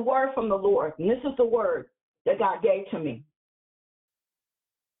there's a word from the Lord, and this is the word that God gave to me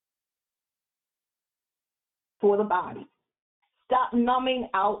for the body. Stop numbing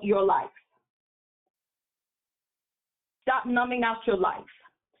out your life. Stop numbing out your life.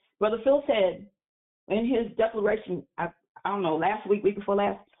 Brother Phil said in his declaration, I don't know, last week before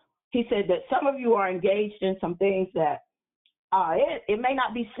last, he said that some of you are engaged in some things that it may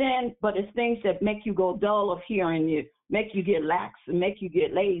not be sin, but it's things that make you go dull of hearing, you make you get lax and make you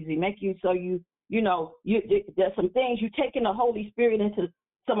get lazy, make you so there's some things you taking the Holy Spirit into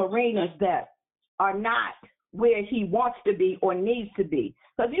some arenas that are not where he wants to be or needs to be.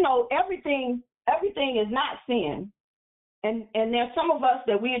 Because everything is not sin. And there's some of us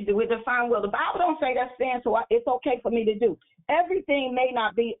that we define, well, the Bible don't say that's sin, so it's okay for me to do. Everything may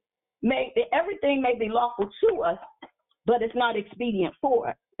be lawful to us, but it's not expedient for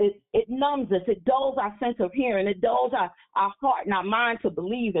us. It numbs us. It dulls our sense of hearing. It dulls our heart and our mind to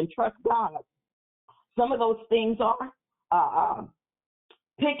believe and trust God. Some of those things are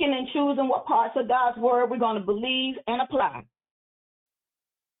picking and choosing what parts of God's word we're going to believe and apply.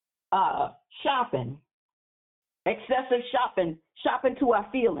 Shopping. Excessive shopping to our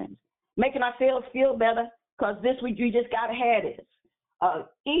feelings, making ourselves feel better because this week you just got to have this.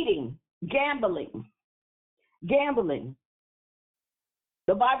 Eating, gambling,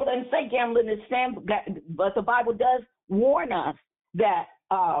 The Bible doesn't say gambling is sin, but the Bible does warn us that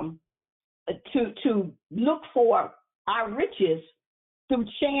to look for our riches through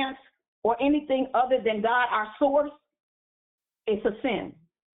chance or anything other than God, our source, it's a sin.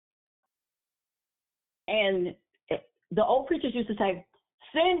 And the old preachers used to say,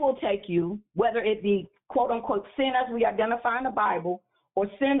 sin will take you, whether it be quote unquote sin as we identify in the Bible, or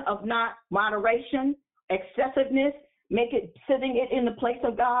sin of not moderation, excessiveness, sitting it in the place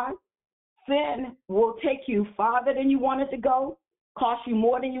of God. Sin will take you farther than you wanted to go, cost you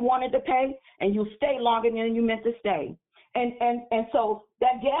more than you wanted to pay, and you'll stay longer than you meant to stay. And so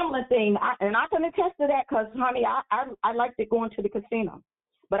that gambling thing, I can attest to that because, honey, I liked it going to the casino,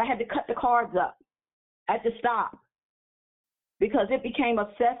 but I had to cut the cards up. I had to stop because it became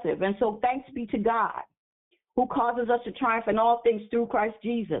obsessive. And so thanks be to God who causes us to triumph in all things through Christ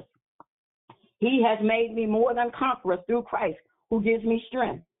Jesus. He has made me more than conqueror through Christ who gives me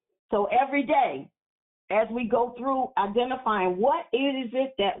strength. So every day, as we go through identifying what is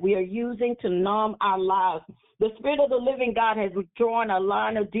it that we are using to numb our lives, the Spirit of the living God has drawn a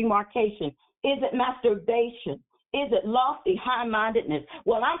line of demarcation. Is it masturbation? Is it lofty high-mindedness?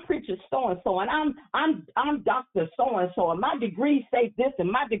 Well, I'm preacher so-and-so, and I'm doctor so-and-so, and my degrees say this,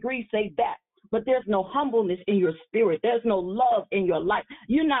 and my degrees say that. But there's no humbleness in your spirit. There's no love in your life.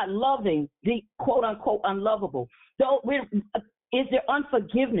 You're not loving the quote-unquote unlovable. So is there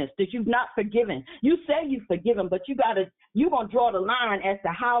unforgiveness that you've not forgiven? You say you've forgiven, but you're going to draw the line as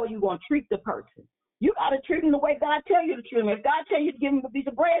to how you're going to treat the person. You got to treat them the way God tells you to treat them. If God tells you to give them a piece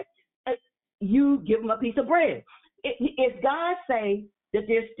of bread, you give them a piece of bread. If God say that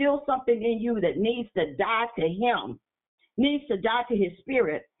there's still something in you that needs to die to him, needs to die to his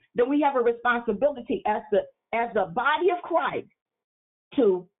spirit, then we have a responsibility as the body of Christ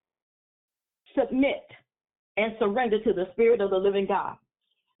to submit and surrender to the Spirit of the living God.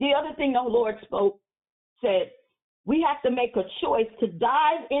 The other thing the Lord said, we have to make a choice to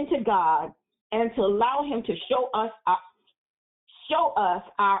dive into God and to allow him to show us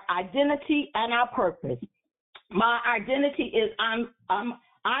our identity and our purpose. My identity is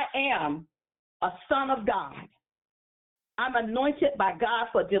I am a son of God. I'm anointed by God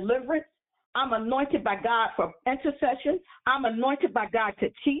for deliverance. I'm anointed by God for intercession. I'm anointed by God to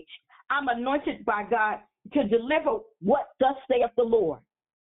teach. I'm anointed by God to deliver what thus saith the Lord.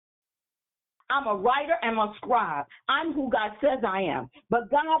 I'm a writer and a scribe. I'm who God says I am.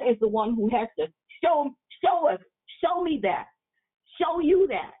 But God is the one who has to show me that, show you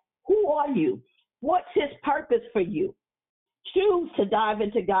that. Who are you? What's his purpose for you? Choose to dive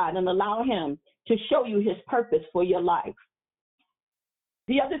into God and allow him to show you his purpose for your life.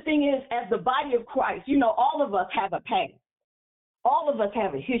 The other thing is, as the body of Christ, all of us have a past. All of us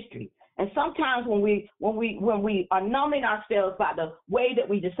have a history. And sometimes when we are numbing ourselves by the way that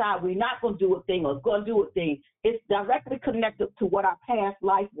we decide we're not going to do a thing or going to do a thing, it's directly connected to what our past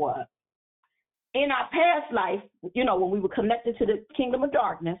life was. In our past life, when we were connected to the kingdom of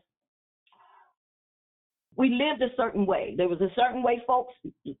darkness, we lived a certain way. There was a certain way folks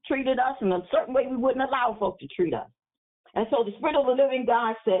treated us and a certain way we wouldn't allow folks to treat us. And so the Spirit of the living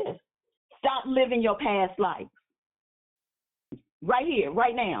God says, stop living your past life. Right here,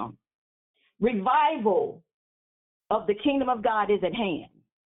 right now. Revival of the kingdom of God is at hand.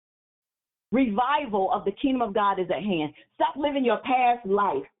 Revival of the kingdom of God is at hand. Stop living your past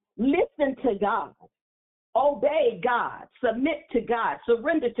life. Listen to God. Obey God. Submit to God.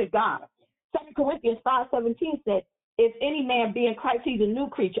 Surrender to God. 2 Corinthians 5:17 said, if any man be in Christ, he's a new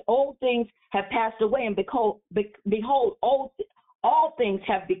creature. Old things have passed away, and behold, all things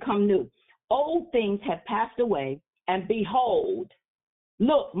have become new. Old things have passed away, and behold,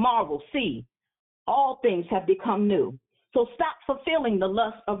 look, marvel, see, all things have become new. So stop fulfilling the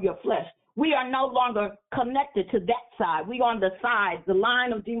lust of your flesh. We are no longer connected to that side. We are on the side, the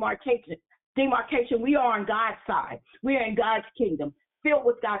line of demarcation. We are on God's side. We are in God's kingdom, filled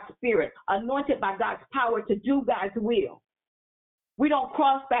with God's spirit, anointed by God's power to do God's will. We don't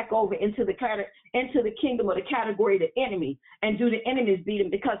cross back over into the kingdom or the category of the enemy and do the enemy's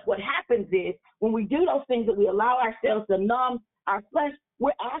beating, because what happens is when we do those things that we allow ourselves to numb our flesh,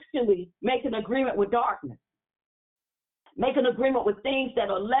 we're actually making agreement with darkness, making agreement with things that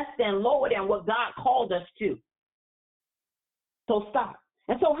are less than, lower than what God called us to. So stop.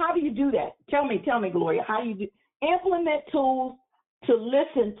 And so how do you do that? Tell me, Gloria, how do you do? Implement tools to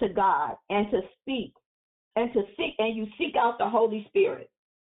listen to God and to speak and to seek, and you seek out the Holy Spirit.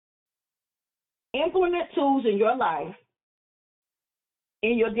 Implement tools in your life,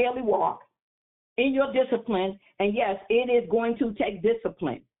 in your daily walk, in your discipline, and yes, it is going to take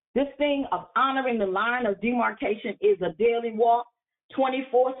discipline. This thing of honoring the line of demarcation is a daily walk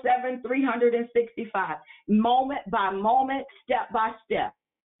 24/7, 365, moment by moment, step by step,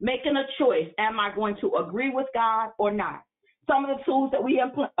 making a choice. Am I going to agree with God or not? Some of the tools that we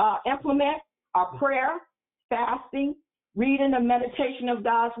implement are prayer, fasting, reading and meditation of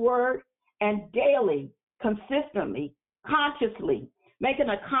God's word, and daily, consistently, consciously, making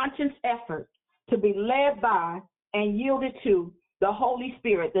a conscious effort to be led by and yielded to the Holy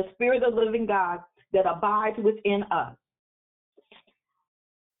Spirit, the Spirit of the living God that abides within us.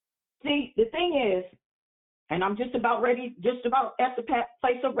 See, the thing is, and I'm just about at the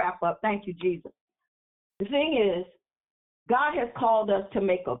place of wrap up. Thank you, Jesus. The thing is, God has called us to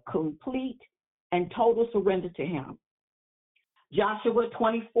make a complete and total surrender to him. Joshua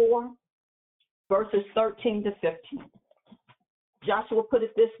 24, verses 13 to 15. Joshua put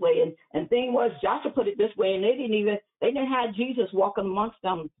it this way, and thing was, Joshua put it this way, and they didn't have Jesus walking amongst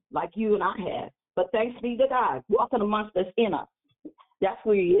them like you and I had. But thanks be to God, walking amongst us in us. That's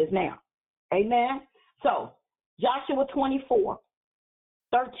where he is now. Amen. So, Joshua 24,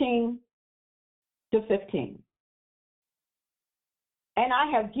 13 to 15. And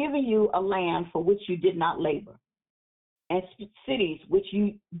I have given you a land for which you did not labor, and cities which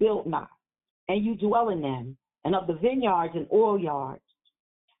you built not, and you dwell in them, and of the vineyards and oil yards,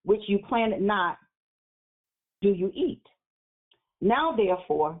 which you planted not, do you eat. Now,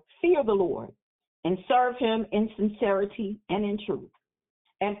 therefore, fear the Lord, and serve him in sincerity and in truth,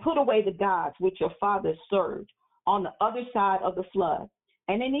 and put away the gods which your fathers served on the other side of the flood,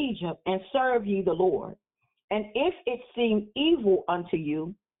 and in Egypt, and serve ye the Lord. And if it seem evil unto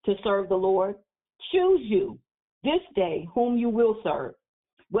you to serve the Lord, choose you this day whom you will serve,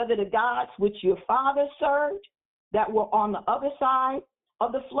 whether the gods which your fathers served that were on the other side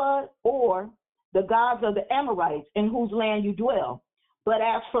of the flood, or the gods of the Amorites in whose land you dwell. But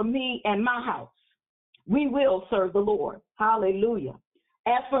as for me and my house, we will serve the Lord. Hallelujah.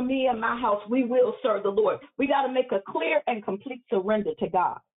 As for me and my house, we will serve the Lord. We got to make a clear and complete surrender to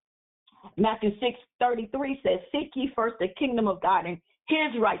God. Matthew 6:33 says, seek ye first the kingdom of God and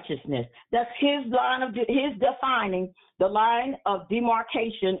his righteousness. That's his line of his defining, the line of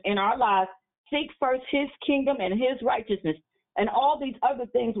demarcation in our lives. Seek first his kingdom and his righteousness, and all these other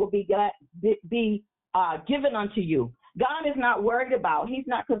things will be given unto you. God is not worried about, he's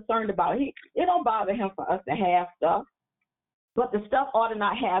not concerned about, it don't bother him for us to have stuff, but the stuff ought to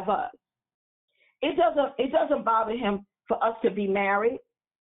not have us. It doesn't bother him for us to be married,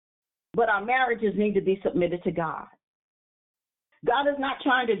 but our marriages need to be submitted to God. God is not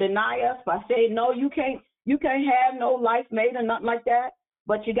trying to deny us by saying, no, you can't have no life mate or nothing like that,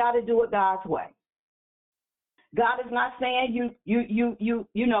 but you got to do it God's way. God is not saying you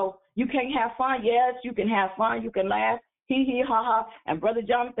can't have fun. Yes, you can have fun. You can laugh. Hee, ha, ha. And Brother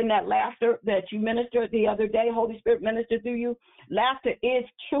Jonathan, that laughter that you ministered the other day, Holy Spirit ministered through you, laughter is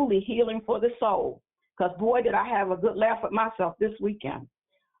truly healing for the soul. Because, boy, did I have a good laugh at myself this weekend.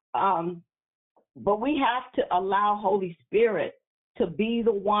 But we have to allow Holy Spirit to be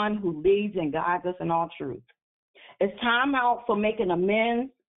the one who leads and guides us in all truth. It's time out for making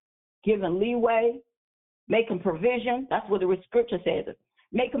amends, giving leeway, making provision. That's what the scripture says.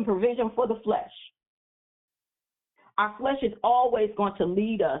 Making provision for the flesh. Our flesh is always going to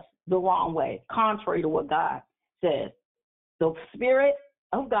lead us the wrong way, contrary to what God says. The Spirit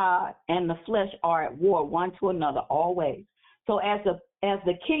of God and the flesh are at war one to another always. So as the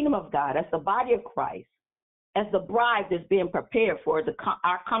kingdom of God, as the body of Christ, as the bride that's being prepared for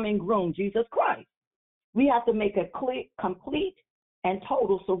our coming groom, Jesus Christ, we have to make a complete and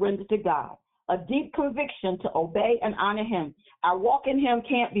total surrender to God, a deep conviction to obey and honor him. Our walk in him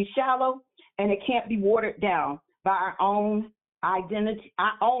can't be shallow, and it can't be watered down by our own identity,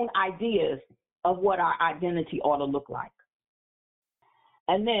 our own ideas of what our identity ought to look like.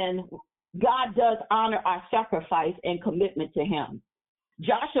 And then God does honor our sacrifice and commitment to him.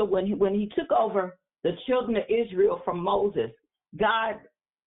 Joshua, when he took over the children of Israel from Moses, God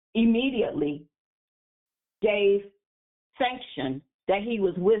immediately gave sanction that he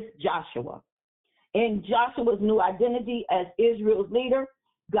was with Joshua. In Joshua's new identity as Israel's leader,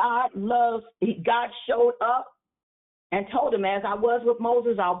 God showed up and told him, as I was with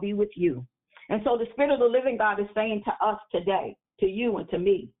Moses, I'll be with you. And so the Spirit of the living God is saying to us today, to you and to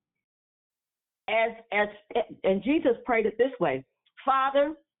me, and Jesus prayed it this way: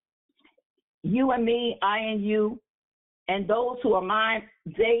 Father, you and me, I and you, and those who are mine,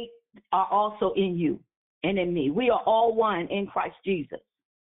 they are also in you and in me. We are all one in Christ Jesus.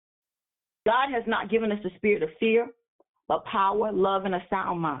 God has not given us the spirit of fear, but power, love, and a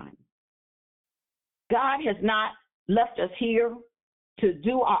sound mind. God has not left us here to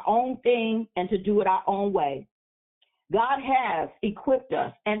do our own thing and to do it our own way. God has equipped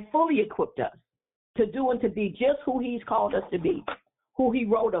us and fully equipped us to do and to be just who he's called us to be, who he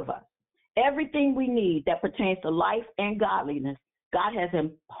wrote of us. Everything we need that pertains to life and godliness, God has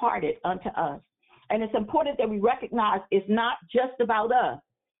imparted unto us. And it's important that we recognize it's not just about us,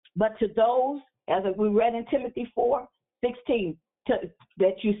 but to those, as we read in Timothy 4:16,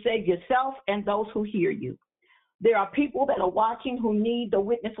 that you save yourself and those who hear you. There are people that are watching who need the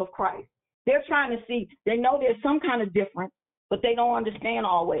witness of Christ. They're trying to see, they know there's some kind of difference, but they don't understand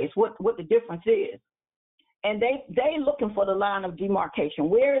always what the difference is. And they looking for the line of demarcation.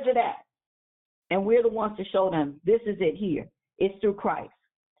 Where is it at? And we're the ones to show them, this is it here. It's through Christ.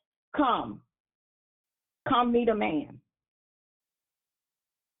 Come meet a man.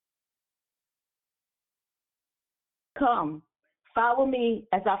 Come, follow me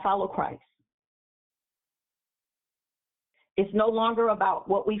as I follow Christ. It's no longer about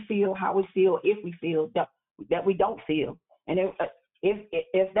what we feel, how we feel, if we feel, that we don't feel. And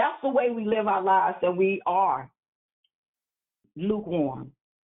if that's the way we live our lives, then we are lukewarm.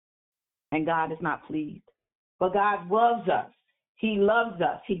 And God is not pleased. But God loves us. He loves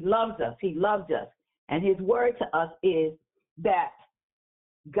us. He loves us. He loves us. And his word to us is that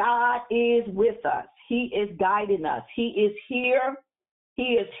God is with us. He is guiding us. He is here.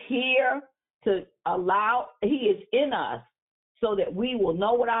 He is here to allow, he is in us so that we will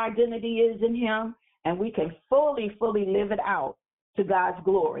know what our identity is in him and we can fully live it out to God's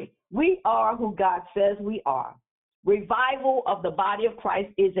glory. We are who God says we are. Revival of the body of Christ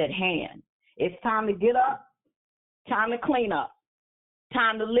is at hand. It's time to get up, time to clean up,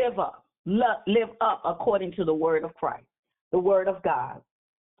 time to live up according to the word of Christ, the word of God.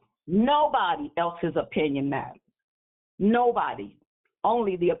 Nobody else's opinion matters. Nobody,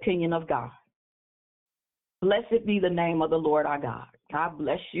 only the opinion of God. Blessed be the name of the Lord our God. God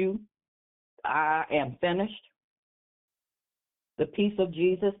bless you. I am finished. The peace of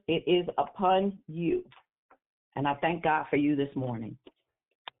Jesus, it is upon you. And I thank God for you this morning.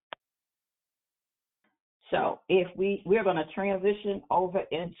 So if we're going to transition over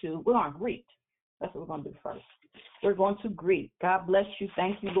into, we're going to greet. That's what we're going to do first. We're going to greet. God bless you.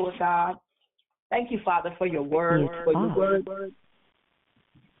 Thank you, Lord God. Thank you, Father, for your word.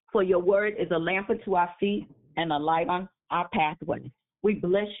 For your word is a lamp unto our feet and a light on our pathway. We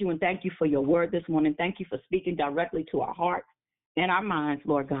bless you and thank you for your word this morning. Thank you for speaking directly to our hearts and our minds,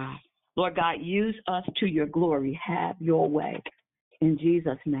 Lord God. Lord God, use us to your glory. Have your way. In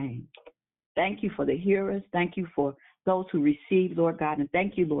Jesus' name. Thank you for the hearers. Thank you for those who receive, Lord God. And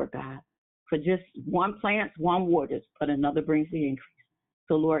thank you, Lord God, for just one plants, one waters, but another brings the increase.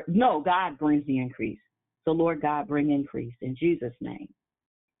 So, Lord, no, God brings the increase. So, Lord God, bring increase. In Jesus' name,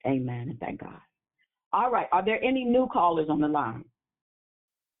 amen, and thank God. All right, are there any new callers on the line?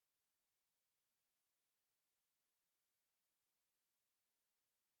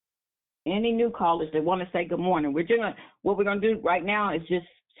 Any new callers that want to say good morning? What we're going to do right now is just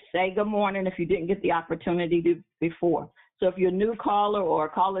say good morning if you didn't get the opportunity to before. So if you're a new caller or a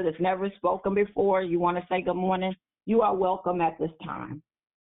caller that's never spoken before, you want to say good morning, you are welcome at this time.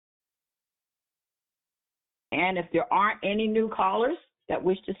 And if there aren't any new callers that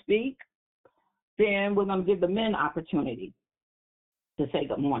wish to speak, then we're going to give the men opportunity to say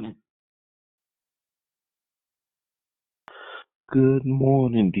good morning. Good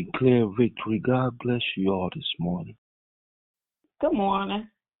morning. Declare victory. God bless you all this morning. Good morning.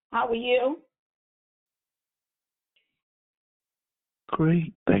 How are you?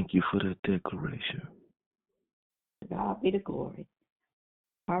 Great. Thank you for that declaration. God be the glory.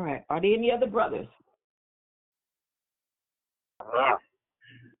 All right. Are there any other brothers?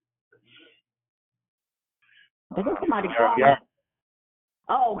 Is there somebody calling? Yeah.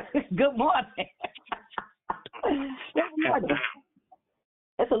 Oh, good morning. Good morning.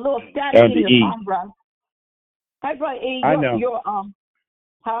 It's a little static in your phone, bro. Hey, bro, I know.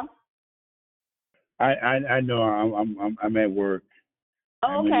 Huh? I know. I'm at work.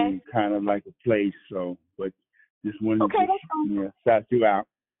 Oh, okay. I'm in kind of like a place, but just wanted to shout you out.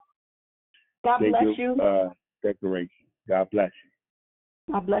 God bless you. Declaration. God bless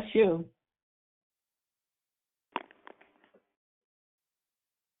you. God bless you.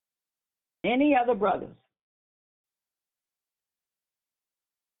 Any other brothers?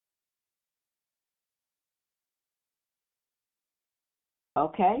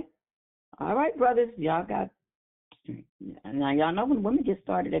 Okay. All right, brothers. Y'all got. Now y'all know when women get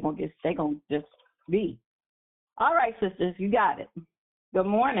started, they're gonna just be. All right, sisters, you got it. Good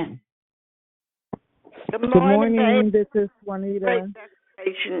morning. Good morning. This is Juanita. Great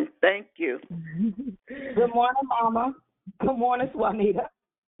declaration. Thank you. Good morning, Mama. Good morning, Juanita.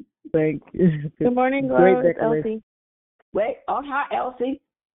 Thank you. Good morning, Gloria. Elsie. Wait, oh, hi, Elsie.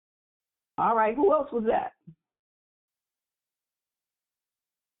 All right, who else was that?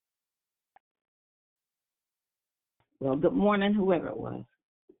 Well, good morning, whoever it was.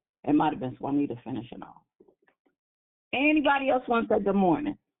 It might have been Juanita finishing off. Anybody else want to say good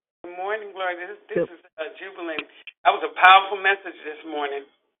morning? Good morning, Gloria. This is Jubilant. That was a powerful message this morning.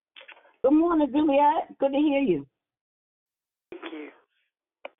 Good morning, Juliet. Good to hear you. Thank you.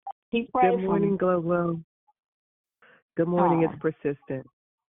 Keep praying. Good morning, Global. Good morning, it's Persistent.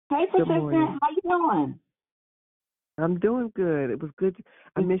 Hey, Persistent. How you doing? I'm doing good. It was good.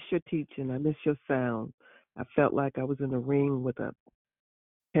 I miss your teaching. I miss your sound. I felt like I was in a ring with a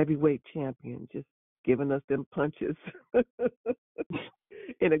heavyweight champion, just giving us them punches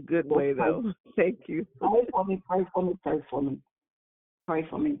in a good way, though. Thank you. Pray for me, pray for me, pray for me. Pray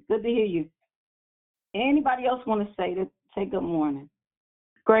for me. Good to hear you. Anybody else want to say good morning?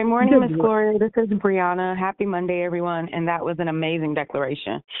 Great morning, Miss Gloria. This is Brianna. Happy Monday, everyone. And that was an amazing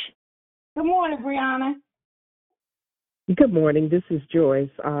declaration. Good morning, Brianna. Good morning. This is Joyce.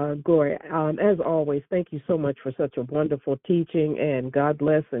 Gloria, as always, thank you so much for such a wonderful teaching, and God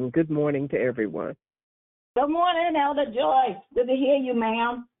bless, and good morning to everyone. Good morning, Elder Joyce. Good to hear you,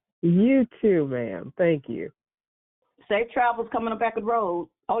 ma'am. You too, ma'am. Thank you. Safe travels coming up back the road.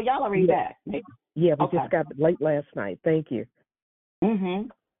 Oh, y'all are back. Yeah, we just got late last night. Thank you. Mm-hmm.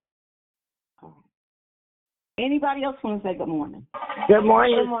 Anybody else want to say good morning? Good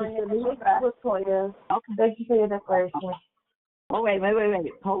morning. Good morning. Latoya. Okay. Thank you for your declaration. Oh, wait.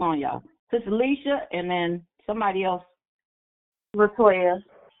 Hold on, y'all. Sister Alicia, and then somebody else. Latoya.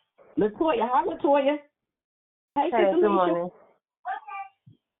 Hi, Latoya. Hey, Sister Alicia. Good morning.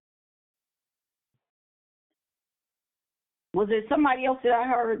 Was it somebody else that I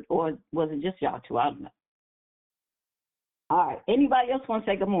heard, or was it just y'all two? I don't know. All right. Anybody else want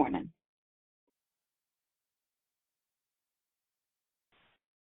to say good morning?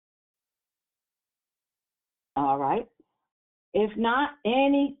 All right. If not,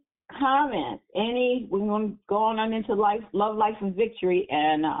 any comments? We're going to go on into life, love, life, and victory,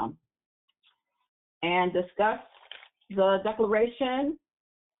 and discuss the declaration,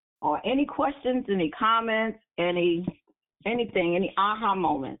 or any questions, any comments, anything, any aha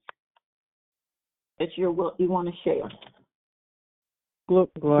moments that you want to share.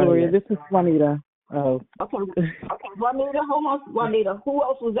 Gloria, this is Juanita. Oh. Okay, Juanita, hold on. Juanita, who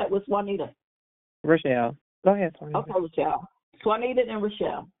else was that with Juanita? Rochelle. Go ahead, Juanita. Okay, Rochelle. Juanita and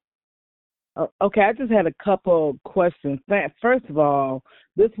Rochelle. Okay, I just had a couple questions. First of all,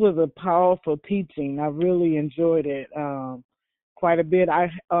 this was a powerful teaching. I really enjoyed it quite a bit. I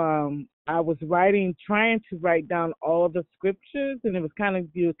was trying to write down all the scriptures, and you were kind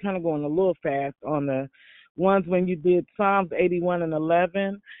of going a little fast on the ones when you did Psalms 81 and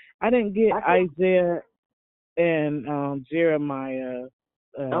 11. I didn't get Isaiah and Jeremiah.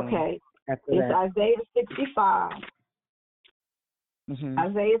 Okay. After it's that. Isaiah 65. Mm-hmm.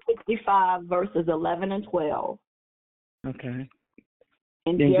 Isaiah 65 verses 11 and 12. Okay.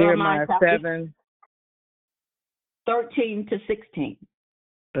 And Jeremiah 7. 13 to 16.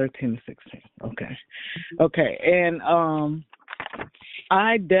 13 to 16. Okay. Okay. And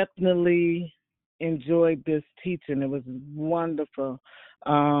I definitely enjoyed this teaching. It was wonderful.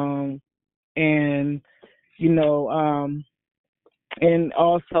 And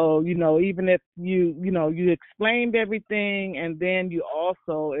also, even if you explained everything, and then you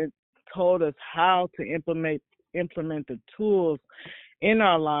also told us how to implement the tools in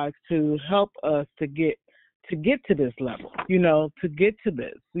our lives to help us to get to this level, to get to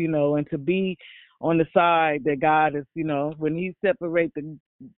this, and to be on the side that God is, when He separates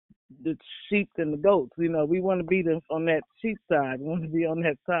the sheep and the goats, we want to be on that sheep side. We want to be on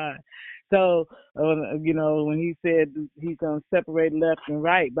that side. So, when He said He's going to separate left and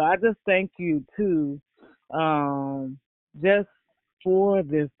right. But I just thank you, too, just for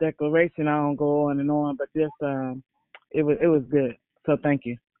this declaration. I don't go on and on, but just it was good. So thank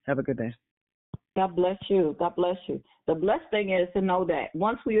you. Have a good day. God bless you. God bless you. The blessed thing is to know that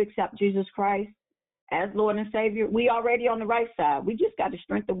once we accept Jesus Christ as Lord and Savior, we already on the right side. We just got to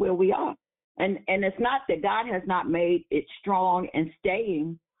strengthen where we are. And it's not that God has not made it strong and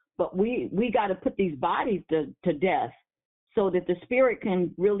staying, but we got to put these bodies to death so that the Spirit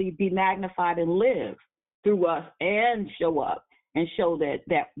can really be magnified and live through us and show up and show that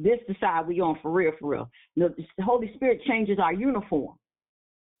this is the side we on for real, for real. The Holy Spirit changes our uniform.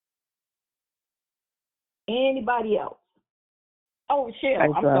 Anybody else? Oh,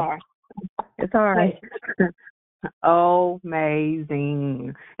 Rochelle, I'm sorry. It's all right.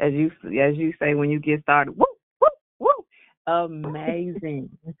 Amazing. As you say, when you get started, woo, woo, woo. amazing.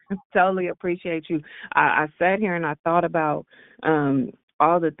 Totally appreciate you. I sat here and I thought about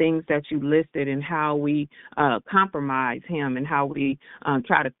all the things that you listed and how we compromise him and how we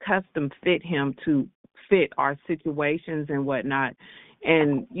try to custom fit him to fit our situations and whatnot.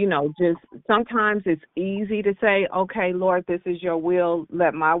 And, just sometimes it's easy to say, okay, Lord, this is your will.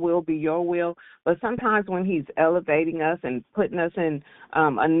 Let my will be your will. But sometimes when he's elevating us and putting us in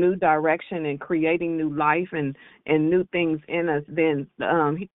a new direction and creating new life and new things in us, then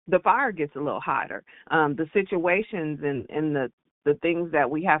the fire gets a little hotter. The situations and the things that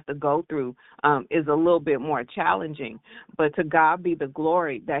we have to go through is a little bit more challenging. But to God be the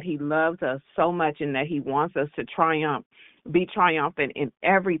glory that he loves us so much and that he wants us to be triumphant in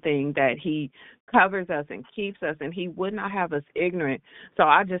everything, that he covers us and keeps us, and he would not have us ignorant. So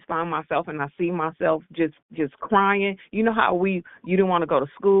I just find myself and I see myself just crying. You know how you didn't want to go to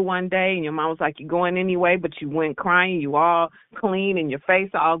school one day and your mom was like, you're going anyway, but you went crying, you all clean and your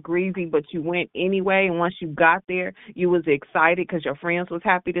face all greasy, but you went anyway. And once you got there, you was excited because your friends was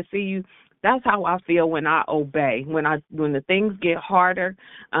happy to see you. That's how I feel when I obey. When the things get harder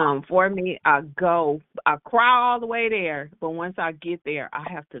for me, I cry all the way there. But once I get there, I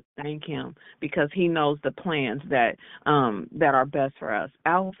have to thank him because he knows the plans that are best for us.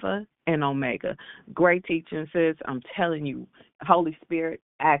 Alpha and Omega. Great teaching, sis. I'm telling you, Holy Spirit,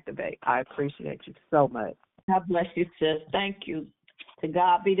 activate. I appreciate you so much. God bless you, sis. Thank you. To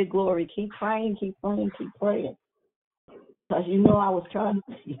God be the glory. Keep praying, keep praying, keep praying. Because I was trying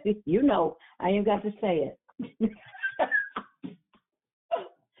to, I ain't got to say it.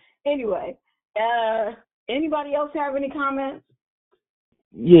 Anyway, anybody else have any comments?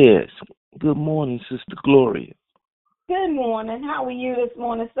 Yes. Good morning, Sister Gloria. Good morning. How are you this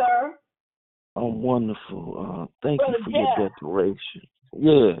morning, sir? I'm wonderful. Thank Brother you for Jeff. your declaration.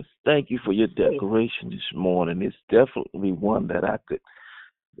 Yes, thank you for your declaration this morning. It's definitely one that I could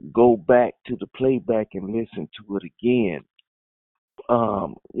go back to the playback and listen to it again.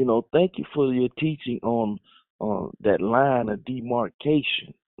 Thank you for your teaching on that line of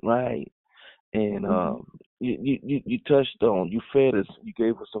demarcation, right? And you touched on, you fed us, you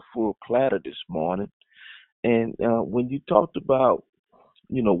gave us a full platter this morning. And when you talked about,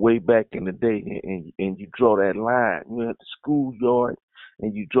 way back in the day, and you draw that line, you're at the schoolyard,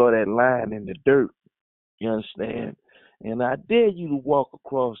 and you draw that line in the dirt. You understand? And I dare you to walk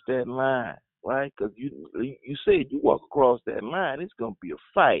across that line, right? Because you said you walk across that line, it's gonna be a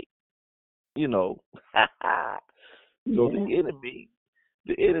fight. So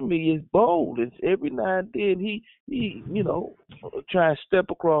the enemy is bold. It's every now and then he try to step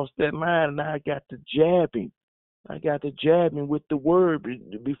across that line, and I got to jab him. I got to jab him with the word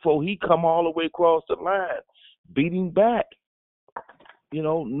before he come all the way across the line. Beat him back.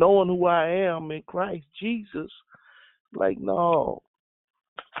 Knowing who I am in Christ Jesus. Like, no.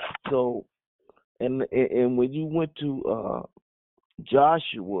 So, and when you went to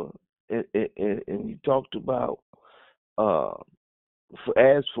Joshua and you talked about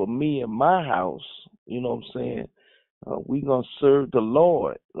as for me and my house, you know what I'm saying, we gonna serve the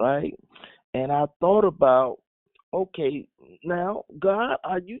Lord, right? And I thought about, okay, now God,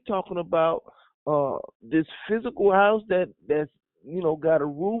 are you talking about this physical house that's got a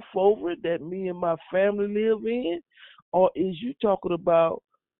roof over it that me and my family live in, or is you talking about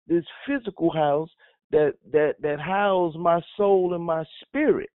this physical house that houses my soul and my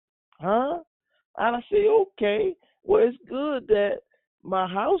spirit, huh? And I say, okay, well, it's good that my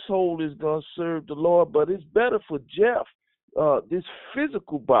household is gonna serve the Lord, but it's better for Jeff, this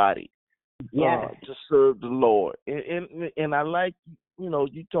physical body, to serve the Lord. And I like,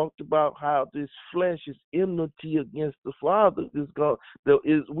 you talked about how this flesh is enmity against the Father.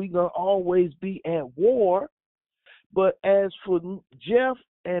 We gonna always be at war. But as for Jeff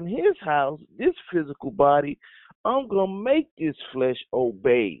and his house, this physical body, I'm gonna make this flesh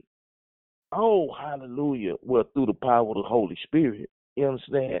obey. Oh, hallelujah. Well, through the power of the Holy Spirit. You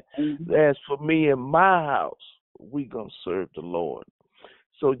understand? Mm-hmm. As for me and my house, we gonna serve the Lord.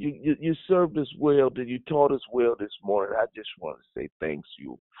 So you served us well, that you taught us well this morning. I just want to say thanks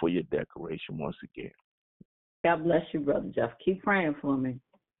you for your declaration once again. God bless you, Brother Jeff. Keep praying for me.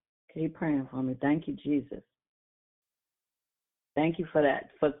 Keep praying for me. Thank you, Jesus. Thank you for that,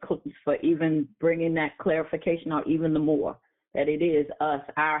 for even bringing that clarification out even the more, that it is us,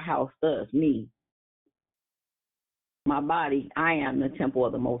 our house, us, me, my body. I am the temple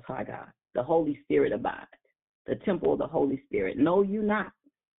of the Most High God. The Holy Spirit abides. The temple of the Holy Spirit. Know you not.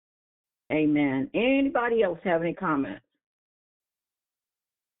 Amen. Anybody else have any comments?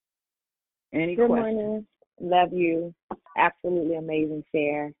 Any Good questions? morning. Love you. Absolutely amazing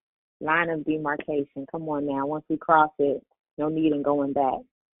share. Line of demarcation. Come on now. Once we cross it, no need in going back.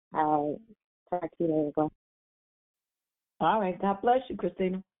 All right. Talk to you later. All right. God bless you,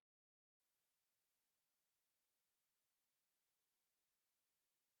 Christina.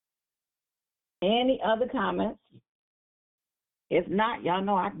 Any other comments? If not, y'all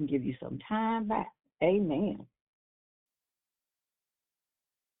know I can give you some time back. Amen.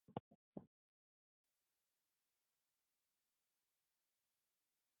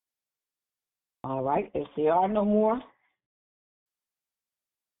 All right. If there are no more,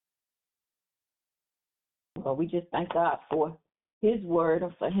 well, we just thank God for his word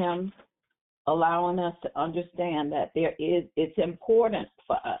and for him allowing us to understand that it's important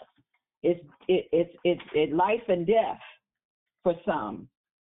for us. It's life and death for some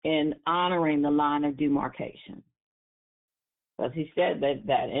in honoring the line of demarcation. Because he said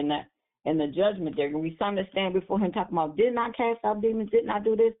that in the judgment there going to be some that stand before him talking about, did not cast out demons, did not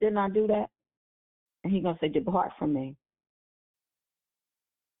do this, did not do that. And he's going to say, depart from me.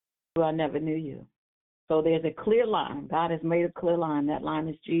 For I never knew you. So there's a clear line. God has made a clear line. That line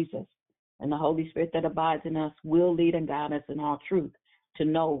is Jesus. And the Holy Spirit that abides in us will lead and guide us in all truth to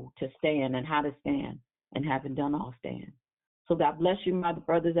know, to stand, and how to stand, and having done all stand. So God bless you, my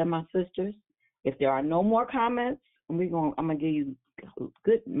brothers and my sisters. If there are no more comments, I'm gonna give you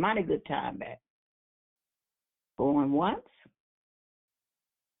mighty good time back. Going once.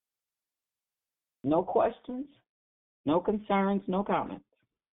 No questions, no concerns, no comments.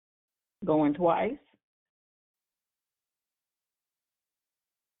 Going twice.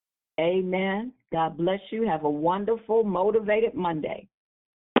 Amen. God bless you. Have a wonderful, motivated Monday.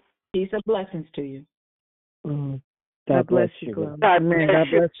 Peace and blessings to you. God bless you. God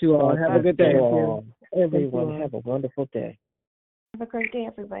bless you all. Have a good day. Everyone, have a wonderful day. Have a great day,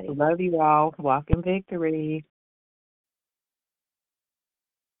 everybody. Love you all. Walk in victory.